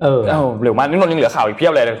ล้วเนี่ยเร็วมากนี่นนยังเหลือข่าวอีกเพีย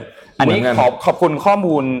บเลยอันนี้ขอบคุณข้อ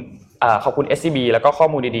มูลขอบคุณ SCB แล้วก็ข้อ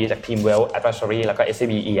มูลดีๆจากทีม Wealth Advisory แล้วก็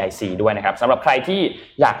SCB EIC ด้วยนะครับสำหรับใครที่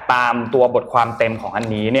อยากตามตัวบทความเต็มของอัน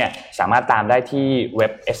นี้เนี่ยสามารถตามได้ที่เว็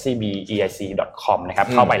บ scbeic.com นะครับ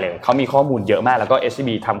เข้าไปเลยเขามีข้อมูลเยอะมากแล้วก็ SCB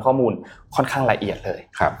ทำข้อมูลค่อนข้างละเอียดเลย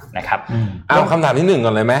นะครับเอาคำถามที่1ก่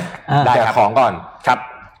อนเลยไหมแจกของก่อนครับ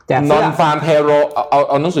Non Farm Payroll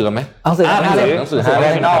เอาหนังสือกันไหมหนังสือ5 เ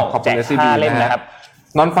ล่มขอบคุณ SCB นะครับ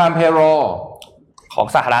Non Farm Payroll ของ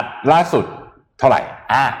สหรัฐล่าสุดเท่าไหร่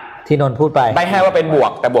ที่นนท์พูดไปไม่ให้ว่าเป็นบว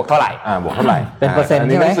กแต่บวกเท่าไหร่บวกเท่าไหร่เป็นเปอร์เซ็นต์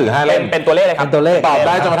ใช่ไหมหนังสือ5 เล่มเป็นตัวเลขเลยครับเป็นตัวเลขตอบไ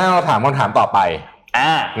ด้จนกระทั่งเราถามคำถามต่อไป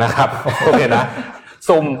นะครับโอเคนะ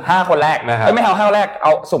สุ่ม5คนแรกไม่เอา5คนแรกเอ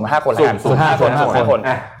าสุ่ม5คนแรกสุ่ม5คน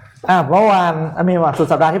เมื่อวานมีวันสุด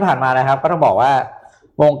สัปดาห์ที่ผ่านมานะครับก็ต้องบอกว่า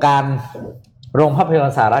วงการโรงภาพยน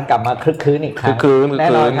ตร์สหรัฐกลับมาคึกคืนอีกครั้งแน่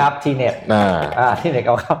นอนครับทีเน็ตทีเน็ตเ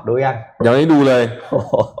อาครับดูยังไม่ดูเลย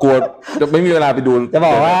กลัวจะไม่มีเวลาไปดูจะบ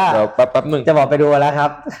อกว่าแป๊บนึงจะบอกไปดูแล้วครั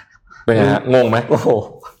บเป็นไงฮะงงไหมโอ้โห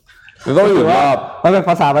ต้องอยู่รอบมันเป็น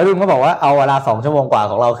ภาษาวัยรุ่นก็บอกว่าเอาเวลา2 ชั่วโมงกว่า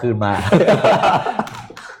ของเราคืนมา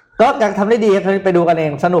ก็ยังทำได้ดีไปดูกันเอ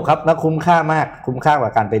งสนุกครับและคุ้มค่ามากคุ้มค่ากว่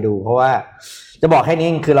าการไปดูเพราะว่าจะบอกแค่นี้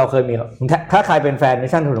คือเราเคยมีถ้าใครเป็นแฟนมิช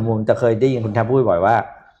ชั่นทูเดอะมูนจะเคยได้ยินคุณแทบพูดบ่อยว่า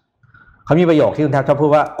เขามีประโยคที่คุณแทบชอบพูด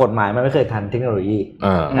ว่ากฎหมายมันไม่เคยทันเทคโนโลยี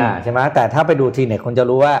ใช่ไหมแต่ถ้าไปดูทีเน็ตคุณจะ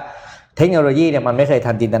รู้ว่าเทคโนโลยีเนี่ยมันไม่เคย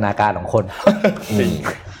ทันจินตนาการของคน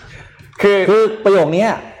คือประโยคนี้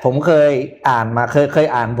ผมเคยอ่านมาเคย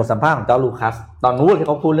อ่านบทสัมภาษณ์ของจอร์จ ลูคัสตอนนู้นที่เ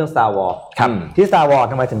ขาพูดเรื่อง Star Wars ที่ Star Wars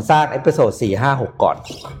ทำไมถึงสร้างเอพิโซด 4-5-6 ก่อน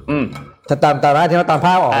จะตอนแรกที่ว่าตอนภ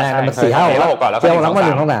าคออกเนี่ยมัน 4-5-6 ก่อนแล้วก็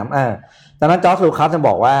1-2-3ตอนนั้นจอร์จ ลูคัสจะบ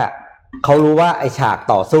อกว่าเขารู้ว่าไอฉาก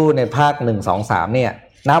ต่อสู้ในภาค 1-2-3 เนี่ย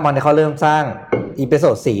ณวันที่เขาเริ่มสร้างอีพิโซ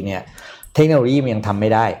ด 4 เนี่ยเทคโนโลยีมันยังทำไม่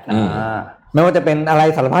ได้ไม่ว่าจะเป็นอะไร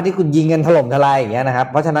สารพัดที่คุณยิงกันถล่มทลายอย่างเงี้ยนะครับ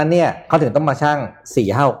เพราะฉะนั้นเนี่ยเขาถึงต้องมาช่าง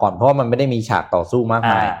 4-5 ก่อนเพราะว่ามันไม่ได้มีฉากต่อสู้มาก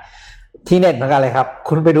มายที่เน็ตเหมือนกันเลยครับ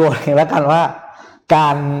คุณไปดูเองแล้วกันว่ากา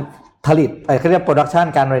รผลิตเขาเรียกโปรดักชัน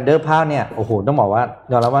การเรนเดอร์ภาพเนี่ยโอ้โหต้องบอกว่า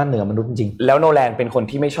ยอมรับว่าเหนือมนุษย์จริงแล้วโนแลนเป็นคน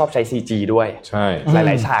ที่ไม่ชอบใช้ CG ด้วยใช่ห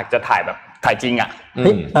ลายๆฉากจะถ่ายแบบถ่ายจริงอ่ะ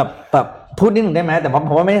แบบพูดนิดหนึ่งได้ไหมแต่เ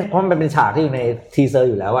พราะว่าไม่เพราะมันเป็นฉากที่อยู่ในทีเซอร์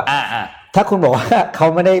อยู่แล้วอะถ้าคุณบอกว่าเขา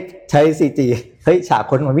ไม่ได้ใช้ CG เฮ้ยฉาก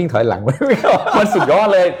คนมันวิ่งถอยหลังมันสุดยอด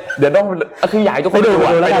เลยเดี๋ยวต้องคืออยากให้ทุกคนดู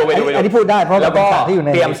อันนี้พูดได้เพราะแล้วก็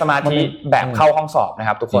เตรียมสมาธิแบบเข้าห้องสอบนะค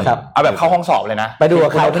รับทุกคนเอาแบบเข้าห้องสอบเลยนะไปดู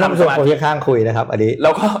ใครที่ทำสมาธิข้างคุยนะครับอันนี้แล้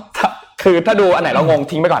วก็คือถ้าดูอันไหนเรางง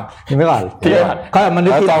ทิ้งไปก่อนค่อยมานึ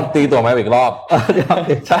กทีต้องตีตัวมาอีกรอบ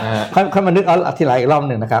ใช่ค่อยมานึกเอาทีไรอีกรอบ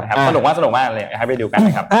นึงนะครับสนุกมากเลยให้ไปดูกันน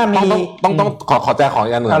ะครับต้องขอแจกของ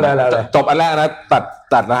อีกอันนึงจบอันแรกนะ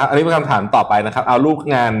ตัดนะครับอันนี้เป็นคำถามต่อไปนะครับเอารูป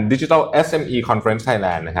งาน Digital SME Conference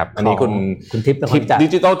Thailand นะครับอันนี้คุณทิพย์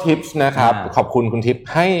Digital Tips นะครับขอบคุณคุณทิพย์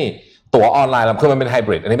ให้ตั๋วออนไลน์คือมันเป็นไฮบ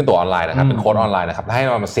ริดอันนี้เป็นตั๋วออนไลน์นะครับเป็นโค้ดออนไลน์นะครับให้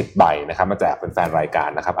มา10 ใบนะครับมาแจกเป็นแฟนรายการ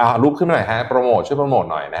นะครับเอารูปขึ้นมาหน่อยฮะช่วยโปรโมท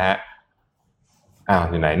หน่อยนะฮะ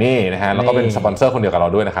อยู่ไหนนี่นะฮะแล้วก็เป็นสปอนเซอร์คนเดียวกับเรา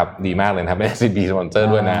ด้วยนะครับดีมากเลยนะครับเป็น SCB สปอนเซอร์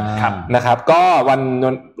ด้วยนะครับก็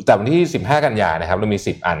จากวันที่15 กันยายนนะครับเรามี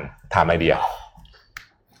10 อันถามไอเดีย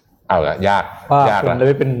เอาละยากคุณเล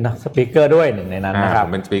ยเป็นสปีกเกอร์ด้วยหนึ่งในนั้นนะครับ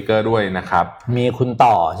เป็นสปีกเกอร์ด้วยนะครับมีคุณ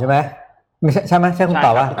ต่อใช่ไหม ไม่ใช่ไหมใช่คุณต่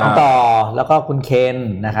อป่ะคุณต่อแล้วก็คุณเคน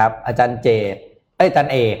นะครับอาจารย์เจตอาจาร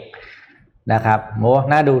ย์เอกนะครับโอ้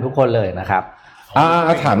น่าดูทุกคนเลยนะครับ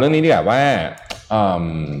ถามเรื่องนี้ดีกว่าว่า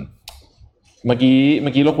เมื่อ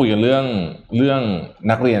กี้เราคุยกันเรื่อง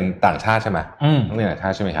นักเรียนต่างชาติใช่ไหมนักเรียนต่างชา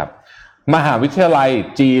ติใช่ไหมครับมหาวิทยาลัย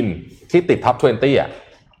จีนที่ติดท็อป 20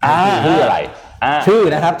ชื่ออะไรชื่อ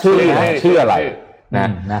นะครับชื่ออะไรน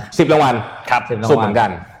ะ10 รางวัลครับสุ่มเหมือนกัน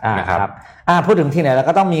นะครับพูดถึงที่ไหนแล้ว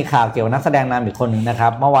ก็ต้องมีข่าวเกี่ยวกับนักแสดงนำอีกคนหนึ่งนะครั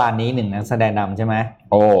บเมื่อวานนี้1นักแสดงนำใช่ไหม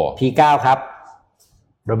P9 ครับ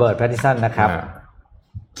โรเบิร์ต แพตตินสันนะครับ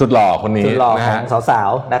สุดหล่อคนนี้สุดหล่อของสา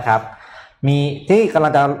วๆนะครับมีที่กำลั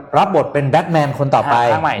งจะรับบทเป็นแบทแมนคนต่อไป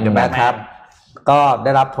นะครับก็ไ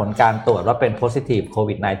ด้รับผลการตรวจว่าเป็น positive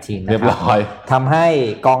COVID-19 นะครับทำให้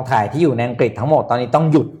กองถ่ายที่อยู่ในอังกฤษทั้งหมดตอนนี้ต้อง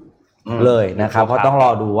หยุดเลยนะครับเพราะต้องรอ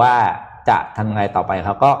ดูว่าจะทำไงต่อไปค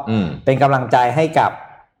รับก็เป็นกำลังใจให้กับ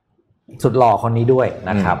สุดหล่อคนนี้ด้วย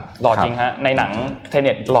นะครับหล่อจริงฮะในหนังเทเ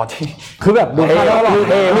น็ตหล่อจริงคือแบบดูภาพแล้ว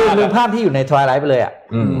ลืมภาพที่อยู่ใน Twilight ไปเลยอ่ะ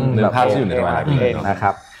ภาพที่อยู่ใน Twilight นะค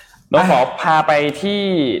รับเราขอพาไปที่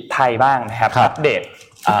ไทยบ้างนะครับอัปเดต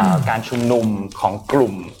การชุมนุมของก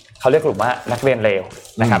ลุ่มเขาเรียกกลุ่มว่านักเรียนเลว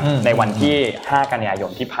นะครับในวันที่5กันยาย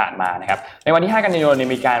นที่ผ่านมานะครับในวันที่5กันยายน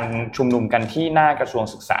มีการชุมนุมกันที่หน้ากระทรวง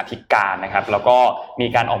ศึกษาธิการนะครับแล้วก็มี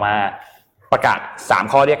การออกมาประกาศ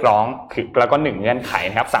3ข้อเรียกร้องคือแล้วก็1เงื่อนไข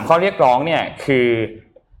นะครับ3ข้อเรียกร้องเนี่ยคือ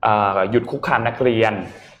หยุดคุกคามนักเรียน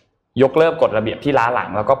ยกเลิกกฎระเบียบที่ล้าหลัง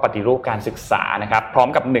แล้วก็ปฏิรูปการศึกษานะครับพร้อม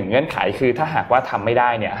กับ1เงื่อนไขคือถ้าหากว่าทำไม่ได้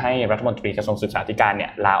เนี่ยให้รัฐมนตรีกระทรวงศึกษาธิการเนี่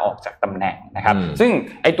ยลาออกจากตำแหน่งนะครับซึ่ง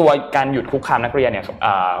ไอตัวการหยุดคุกคามนักเรียนเนี่ย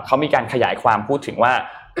เขามีการขยายความพูดถึงว่า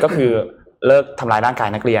ก็คือเลิกทำลายร่างกาย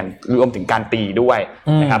นักเรียนรวมถึงการตีด้วย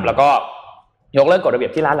นะครับแล้วก็ยกเลิกกฎระเบีย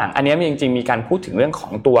บที่ล้าหลังอันนี้จริงๆมีการพูดถึงเรื่องขอ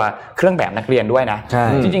งตัวเครื่องแบบนักเรียนด้วยนะ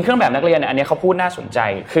จริงๆเครื่องแบบนักเรียนอันนี้เขาพูดน่าสนใจ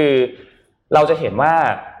คือเราจะเห็นว่า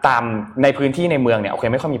ตามในพื้นที่ในเมืองเนี่ยโอเค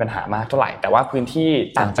ไม่ค่อยมีปัญหามากเท่าไหร่แต่ว่าพื้นที่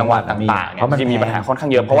ต่างจังหวัดต่างๆเนี่ยจะมีปัญหาค่อนข้า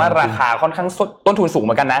งเยอะเพราะว่าราคาค่อนข้างต้นทุนสูงเห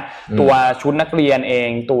มือนกันนะตัวชุดนักเรียนเอง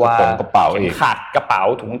ตัวกระเป๋าขัดกระเป๋า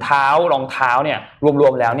ถุงเท้ารองเท้าเนี่ยรว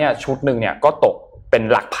มๆแล้วเนี่ยชุดนึงเนี่ยก็ตกเป็น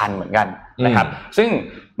หลักพันเหมือนกันนะครับซึ่ง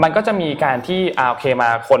มันก็จะมีการที่โอเคมา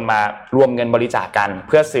คนมารวมเงินบริจาคกันเ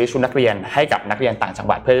พื่อซื้อชุดนักเรียนให้กับนักเรียนต่างจังห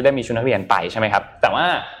วัดเพื่อจะได้มีชุดนักเรียนไปใช่ไหมครับแต่ว่า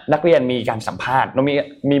นักเรียนมีการสัมภาษณ์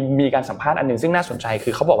มีการสัมภาษณ์อันนึงซึ่งน่าสนใจคื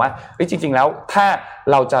อเขาบอกว่าจริงๆแล้วถ้า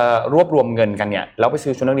เราจะรวบรวมเงินกันเนี่ยแล้วไป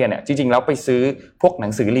ซื้อชุดนักเรียนเนี่ยจริงๆแล้วไปซื้อพวกหนั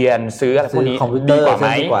งสือเรียนซื้ออะไรพวกนี้ดีกว่าไหม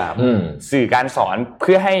สื่อการสอนเ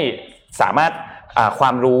พื่อให้สามารถคว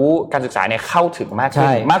ามรู้การศึกษาเนี่ยเข้าถึงมากขึ้น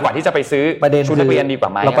มากกว่าที่จะไปซื้อชุดนักเรียนดีกว่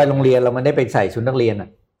าไหมเราไปโรงเรียนเราไม่ได้ไปใส่ชุดนักเรียนอ่ะ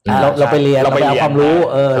เราไปเรียนเราไปเอาความรู้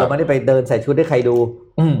เราไม่ได้ไปเดินใส่ชุดให้ใครดู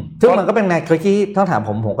ซึ่งมันก็เป็นแนวคิดที่ต้องถามผ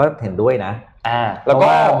มก็เห็นด้วยนะแล้วก็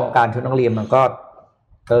วงการชุดนักเรียนมันก็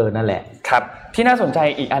นั่นแหละครับที่น่าสนใจ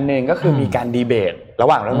อีกอันนึงก็คือมีการดีเบตระห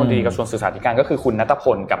ว่างรัฐมนตรีกระทรวงศึกษาธิการก็คือคุณณัฐพ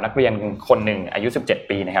ลกับนักเรียนคนหนึ่งอายุ17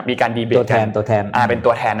ปีนะครับมีการดีเบตตัวแทนเป็น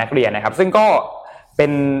ตัวแทนนักเรียนนะครับซึ่งก็เ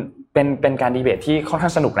ป็นการดีเบตที่ค่อนข้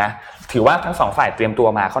างสนุกนะถือว่าทั้งสองฝ่ายเตรียมตัว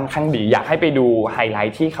มาค่อนข้างดีอยากให้ไปดูไฮไล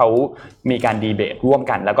ท์ที่เขามีการดีเบตร่วม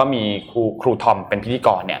กันแล้วก็มีครูทอมเป็นพิธีก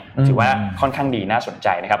รเนี่ยถือว่าค่อนข้างดีน่าสนใจ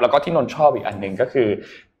นะครับแล้วก็ที่นนท์ชอบอีกอันนึงก็คือ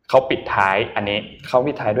เขาปิดท้ายอันนี้เขา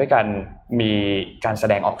ปิดท้ายด้วยกันมีการแส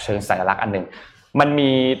ดงออกเชิงสัญลักษณ์อันนึงมันมี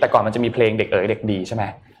แต่ก่อนมันจะมีเพลงเด็กเอ๋ยเด็กดีใช่ไหม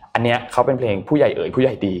อันเนี้ยเขาเป็นเพลงผู้ใหญ่เอ๋ยผู้ให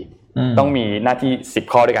ญ่ดีต้องมีหน้าที่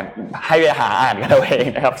10ข้อด้วยกันให้ไปหาอ่านกันเอาเอง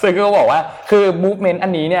นะครับซึ่งก็บอกว่าคือ movement อั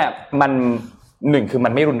นนี้เนี่ยมัน1คือมั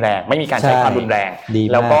นไม่รุนแรงไม่มีการใช้ความรุนแรง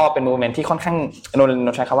แล้วก็เป็น movement ที่ค่อนข้างน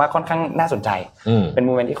นใช้คำว่าค่อนข้างน่าสนใจเป็น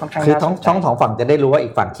movement ที่ค่อนข้างคือทั้งสองฝั่งจะได้รู้ว่าอี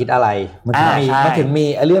กฝั่งคิดอะไรมันถึงมี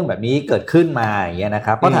เรื่องแบบนี้เกิดขึ้นมาอย่างเงี้ยนะค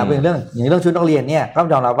รับก็ถามเรื่องชุดนักเรียนเนี่ยก็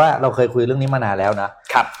ยอมรับว่าเราเคยคุยเรื่องนี้มานานแล้วนะ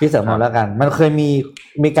ครับพี่เสริมมาแล้วกันมันเคย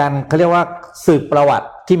มีการเขาเรียกว่าสืบประวัติ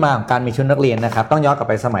ที่มาของการมีชุดนักเรียนนะครับต้องย้อนกลับ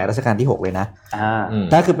ไปสมัยรัชกาลที่6เลยนะ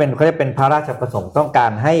นั่นคือเขาเรียกเป็นพระราชประสงค์ต้องกา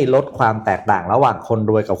รให้ลดความแตกต่างระหว่างคน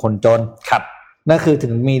รวยกับคนจนครับนั่นคือถึ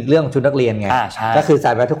งมีเรื่องชุดนักเรียนไงก็คือใ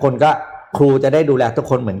ส่ไว้ทุกคนก็ครูจะได้ดูแลทุก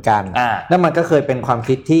คนเหมือนกันนั่นมันก็เคยเป็นความ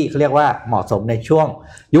คิดที่เขาเรียกว่าเหมาะสมในช่วง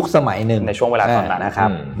ยุคสมัยหนึ่งในช่วงเวลาตอนนั้นนะครับ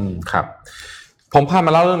ครับผมพาม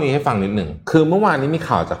าเล่าเรื่องนี้ให้ฟังนิดหนึ่งคือเมื่อวานนี้มี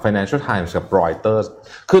ข่าวจาก Financial Times กับ Reuters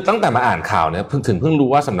คือตั้งแต่มาอ่านข่าวเนี่ยเพิ่งรู้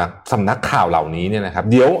ว่าสำนักข่าวเหล่านี้เนี่ยนะครับ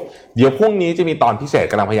เดี๋ยวพรุ่งนี้จะมีตอนพิเศษ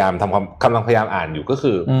กำลังพยายามอ่านอยู่ก็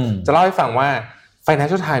คือจะเล่าให้ฟังว่า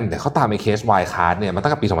Financial Times เนี่ยเขาตามไอ้เคส Wirecard เนี่ยมาตั้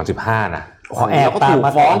งแต่ปี2015นะแล้วก็ถูก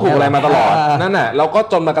ฟ้องถูกอะไรมาตลอดนั่นน่ะเราก็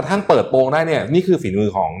จนมากระทั่งเปิดโปงได้เนี่ยนี่คือฝีมือ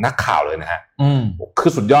ของนักข่าวเลยนะฮะคื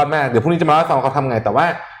อสุดยอดมากเดี๋ยวพรุ่งนี้จะมาเล่าให้ฟังเขาทำไงแต่ว่า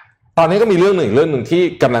ตอนนี้ก็มีเรื่องหนึ่งที่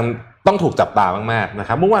กำลังต้องถูกจับตามากๆนะค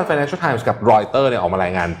รับเมื่อวาน Financial Times กับ Reuters เนี่ยออกมารา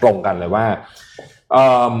ยงานตรงกันเลยว่า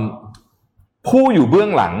ผู้อยู่เบื้อ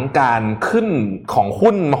งหลังการขึ้นของ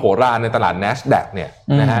หุ้นมโหฬารในตลาด NASDAQ เนี่ย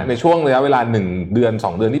นะฮะในช่วงระยะเวลา1เดือน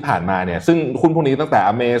2เดือนที่ผ่านมาเนี่ยซึ่งหุ้นพวกนี้ตั้งแต่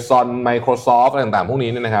Amazon Microsoft อะไรต่างๆพวกนี้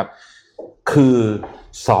เนี่ยนะครับคือ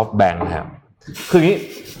SoftBank ครับ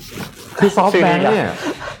คือ SoftBank เนี่ย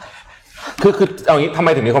คือเอางี้ทำไม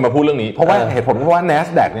ถึงมีคนมาพูดเรื่องนี้เพราะว่าเหตุผลเพราะว่า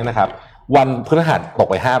NASDAQ เนี่ยนะครับวันพฤหัสตก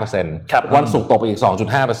ไป 5% วันศุกร์ตกไปอีก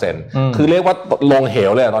 2.5% คือเรียกว่าลงเห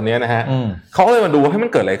วเลยตอนนี้นะฮะเขาก็เลยมาดูให้มัน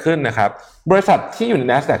เกิดอะไรขึ้นนะครับบริษัทที่อยู่ใน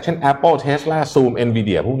NASDAQ เช่น Apple Tesla Zoom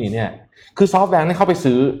Nvidia พวกนี้เนี่ยคือ SoftBank เนี่ยเข้าไป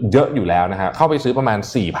ซื้อเยอะอยู่แล้วนะฮะเข้าไปซื้อประมาณ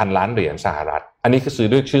 4,000 ล้านเหรียญสหรัฐอันนี้คือซื้อ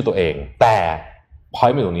ด้วยชื่อตัวเองแต่พอย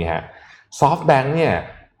ต์มันอยู่ตรงนี้ฮะ SoftBank เนี่ย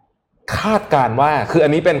คาดการว่าคืออั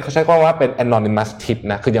นนี้เป็นเขาใช้คำว่าเป็น anonymous tip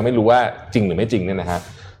นะคือยังไม่รู้ว่าจริงหรือไม่จริงเนี่ยนะฮะ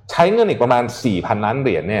ใช้เงินอีกประมาณ 4,000 ล้านเห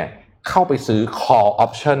รียญเนี่ยเข้าไปซื้อ call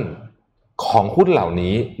option ของหุ้นเหล่า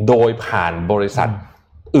นี้โดยผ่านบริษัท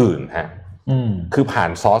อื่นฮะคือผ่าน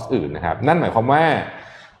ซอร์สอื่นนะครับนั่นหมายความว่า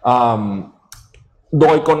โด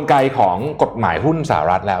ยกลไกของกฎหมายหุ้นสห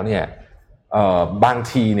รัฐแล้วเนี่ยบาง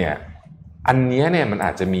ทีเนี่ยอันนี้เนี่ยมันอ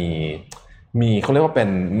าจจะมีเขาเรียกว่าเป็น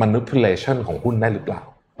manipulation ของหุ้นได้หรือเปล่า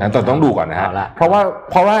นะแต่ต้องดูก่อนนะฮะเพรา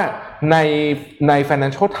ะว่าใน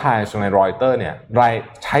Financial Times ใน Reuters เนี่ย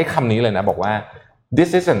ใช้คำนี้เลยนะบอกว่าThis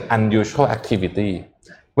is an unusual activity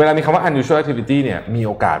เวลามีคำว่า unusual activity เนี่ยมีโ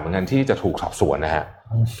อกาสเหมือนกันที่จะถูกสอบสวนนะฮะ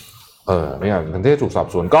ไม่อย่างนั้นที่จะถูกสอบ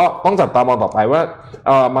สวนก็ต้องจับตามองต่อไปว่า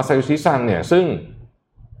มาซาโยชิซังเนี่ยซึ่ง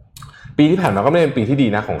ปีที่ผ่านมาก็ไม่ได้เป็นปีที่ดี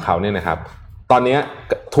นะของเขาเนี่ยนะครับตอนนี้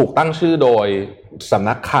ถูกตั้งชื่อโดยสำ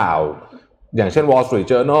นักข่าวอย่างเช่น Wall Street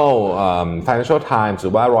Journal Financial Times ห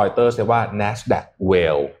รือว่า Reuters เรียกว่า NASDAQ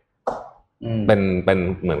whale เป็น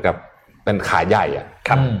เหมือนกับเป็นขาใหญ่อ่ะค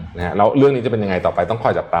รับนะฮะแล้วเรื่องนี้จะเป็นยังไงต่อไปต้องค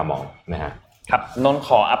อยจับตามองนะฮะครับนนท์ข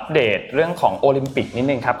ออัปเดตเรื่องของโอลิมปิกนิด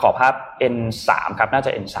นึงครับขอภาพ N3 ครับน่าจ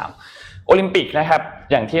ะ N3 โอลิมปิกนะครับ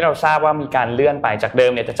อย่างที่เราทราบว่ามีการเลื่อนไปจากเดิ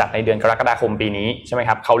มเนี่ยจะจัดในเดือนกรกฎาคมปีนี้ใช่ไหมค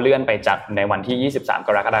รับเขาเลื่อนไปจัดในวันที่23ก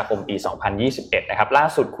รกฎาคมปี2021นะครับล่า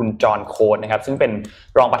สุดคุณจอห์นโค้ดนะครับซึ่งเป็น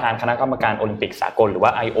รองประธานคณะกรรมการโอลิมปิกสากลหรือว่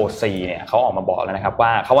า IOC เนี่ยเขาออกมาบอกแล้วนะครับว่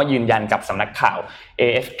าเขายืนยันกับสำนักข่าว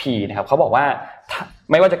AFP นะครับเขาบอกว่า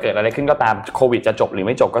ไม่ว่าจะเกิดอะไรขึ้นก็ตามโควิดจะจบหรือไ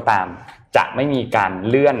ม่จบก็ตามจะไม่มีการ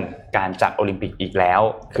เลื่อนการจัดโอลิมปิกอีกแล้ว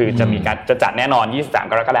คือจะจัดแน่นอน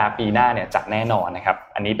23กรกฎาคมปีหน้าเนี่ยจัดแน่นอนนะครับ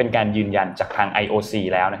อันนี้เป็นการยืนยันจากทาง IOC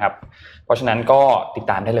แล้วนะครับเพราะฉะนั้นก็ติด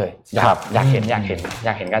ตามได้เลยอยากเห็นก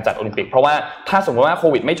ารจัดโอลิมปิกเพราะว่าถ้าสมมติว่าโค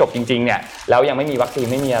วิดไม่จบจริงๆเนี่ยแล้วยังไม่มีวัคซีน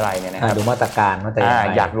ไม่มีอะไรเนี่ยนะครับดูมาตรการ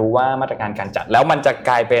อยากรู้ว่ามาตรการการจัดแล้วมันจะ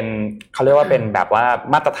กลายเป็นเขาเรียกว่าเป็นแบบว่า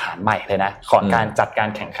มาตรฐานใหม่เลยนะของการจัดการ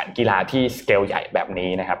แข่งขันกีฬาที่สเกลใหญ่แบบนี้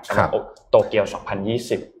นะครับสำหรับโตเกียว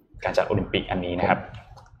2020การจัดโอลิมปิกอันนี้นะครับ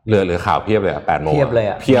เหลือข่าวเพียบเลย8 โมงเพียบเลย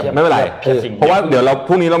เพียบไม่เป็นไรเพราะว่าเดี๋ยวเราพ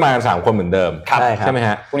รุ่งนี้เรามากัน3คนเหมือนเดิมใช่ไหมฮ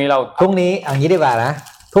ะพรุ่งนี้อย่างนี้ดีกว่านะ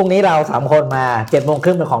พรุ่งนี้เรา3คนมา7:30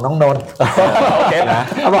นเป็นของน้องนนท์โอเคนะ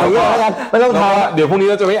เอาบอกเยอะแล้วกันไม่ต้องทำเดี๋ยวพรุ่งนี้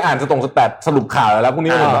เราจะไม่อ่านสรุปข่าวแล้วพรุ่ง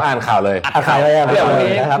นี้เราต้องอ่านข่าวเลยข่าวอะไรเดี๋ยวพ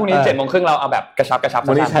รุ่งนี้7:30นเราเอาแบบกระชับ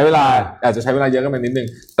วันนี้ใช้เวลาอาจจะใช้เวลาเยอะกันไปนิดนึง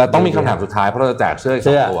แต่ต้องมีคำถามสุดท้ายเพราะเราจะแจกเสื้ออีก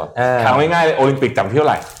2 ตัวเอาง่ายๆเลยโอลิมปิกจำที่เท่า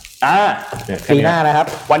ไหร่ปีหน้านะครับ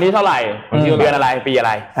วันที่เท่าไหร่เดือนอะไรปีอะไ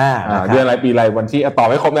รเดือนอะไรปีอะไรวันที่ต่อ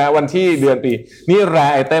ไม่ครบนะวันที่เดือนปีนี่แร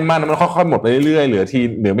ไอเทมมันค่อยๆหมดไปเรื่อยๆเห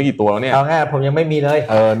ลือไม่กี่ตัวแล้วเนี่ยเอาง่ายผมยังไม่มีเลย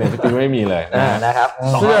เนี่ยพี่ไม่มีเลยนะครับ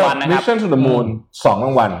เสื้อ Mission to the Moon 2 ร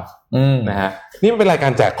างวัลนะฮะนี่มันเป็นรายกา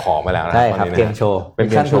รแจกของมาแล้วนะใช่ครับเกมโชว์เป็น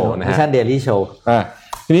เกมโชว์นะฮะ Mission Daily Show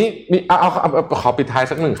ทีนี้เอาขอปิดท้าย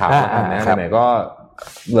สัก1ข่าวนะไหนๆก็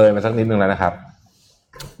เลยมาสักนิดนึงแล้วนะครับ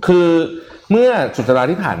คือเมื่อสุดสัปดาห์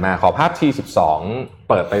ที่ผ่านมาขอภาพ T12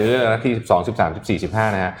 เปิดไปเรื่อยๆนะ T12 13 14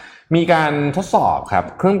 15นะฮะมีการทดสอบครับ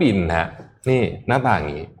เครื่องบินนะฮะนี่หน้าตาอย่า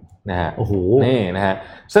งนี้นะฮะโอ้โหนี่นะฮะ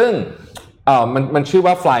ซึ่งมันชื่อ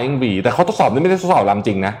ว่า Flying V แต่เขาทดสอบนี่ไม่ได้ทดสอบลำจ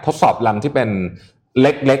ริงนะทดสอบลำที่เป็นเ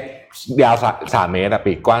ล็กๆยาว3 เมตร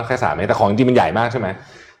ปีกกว้างแค่3 เมตรแต่ของจริงมันใหญ่มากใช่ไหม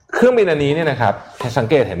เครื่องบินอันนี้เนี่ยนะครับสัง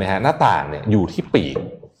เกตเห็นไหมฮะหน้าต่างเนี่ยอยู่ที่ปีก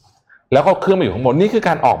แล้วก็เครื่องมาอยู่ข้างบนนี่คือก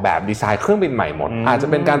ารออกแบบดีไซน์เครื่องบินใหม่หมดอาจจะ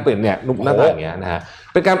เป็นการเปลี่ยนเนี่ยหน้าตาอย่างเงี้ยนะฮะ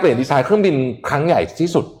เป็นการเปลี่ยนดีไซน์เครื่องบินครั้งใหญ่ที่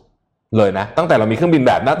สุดเลยนะตั้งแต่เรามีเครื่องบิน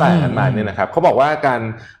แบบหน้าตาอย่างนั้นมาเนี่ยนะครับเขาบอกว่าการ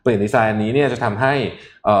เปลี่ยนดีไซน์นี้เนี่ยจะทำให้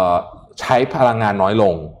ใช้พลังงานน้อยล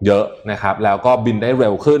งเยอะนะครับแล้วก็บินได้เร็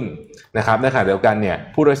วขึ้นนะครับในขณะเดียวกันเนี่ย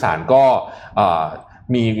ผู้โดยสารก็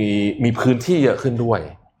มีพื้นที่เยอะขึ้นด้วย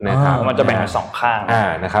นะครับมันจะแบ่งเป็น2ข้าง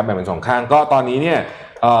นะครับแบ่งเป็น2ข้างก็ตอนนี้เนี่ย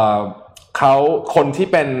คนที่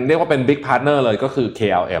เป็นเรียกว่าเป็น Big Partner เลยก็คือ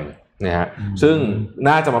KLM นะฮะซึ่ง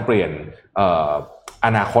น่าจะมาเปลี่ยนอ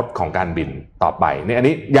นาคตของการบินต่อไปเนี่ยอัน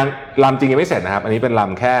นี้ยังลำจริงยังไม่เสร็จนะครับอันนี้เป็นล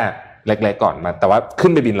ำแค่ เล็กๆก่อนมาแต่ว่าขึ้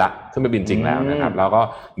นไปบินจริงแล้วนะครับแล้วก็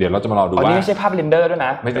เดี๋ยวเราจะมารอดูว่านี่ไม่ใช่ภาพเรนเดอร์ด้วยน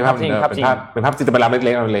ะไม่ใช่ภาพจริงเป็นภาพจิตรกรรมเ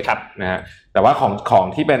ล็กๆนะฮะแต่ว่าของ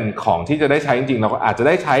ที่เป็นของที่จะได้ใช้จริงๆเราก็อาจจะไ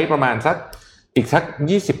ด้ใช้ประมาณอีกสัก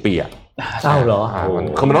20 ปีอ่ะเหรอ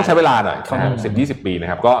คือมันต้องใช้เวลาหน่อย10-20 ปีนะ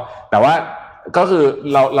ครับก็แต่ว่าก็คือ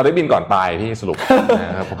เราได้บินก่อนตายพี่สรุป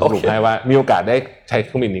นะครับผมสรุปให้ว่ามีโอกาสได้ใช้เค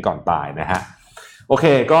รื่องบินนี้ก่อนตายนะฮะโอเค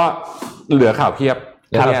ก็เหลือข่าวเพียบ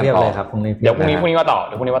เลยครับเดี๋ยวพรุ่งนี้มาต่อ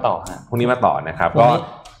พรุ่งนี้มาต่อนะครับก็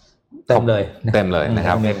เต็มเลยนะค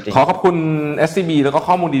รับขอขอบคุณ SCB แล้วก็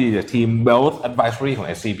ข้อมูลดีๆจากทีม Wealth Advisory ของ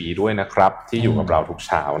SCB ด้วยนะครับที่อยู่กับเราทุกเ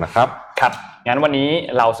ช้านะครับครับงั้นวันนี้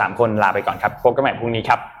เรา3คนลาไปก่อนครับพบกันใหม่พรุ่งนี้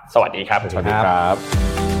ครับสวัสดีครับ สวัสดีครับ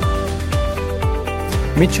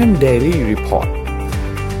Mission Daily Report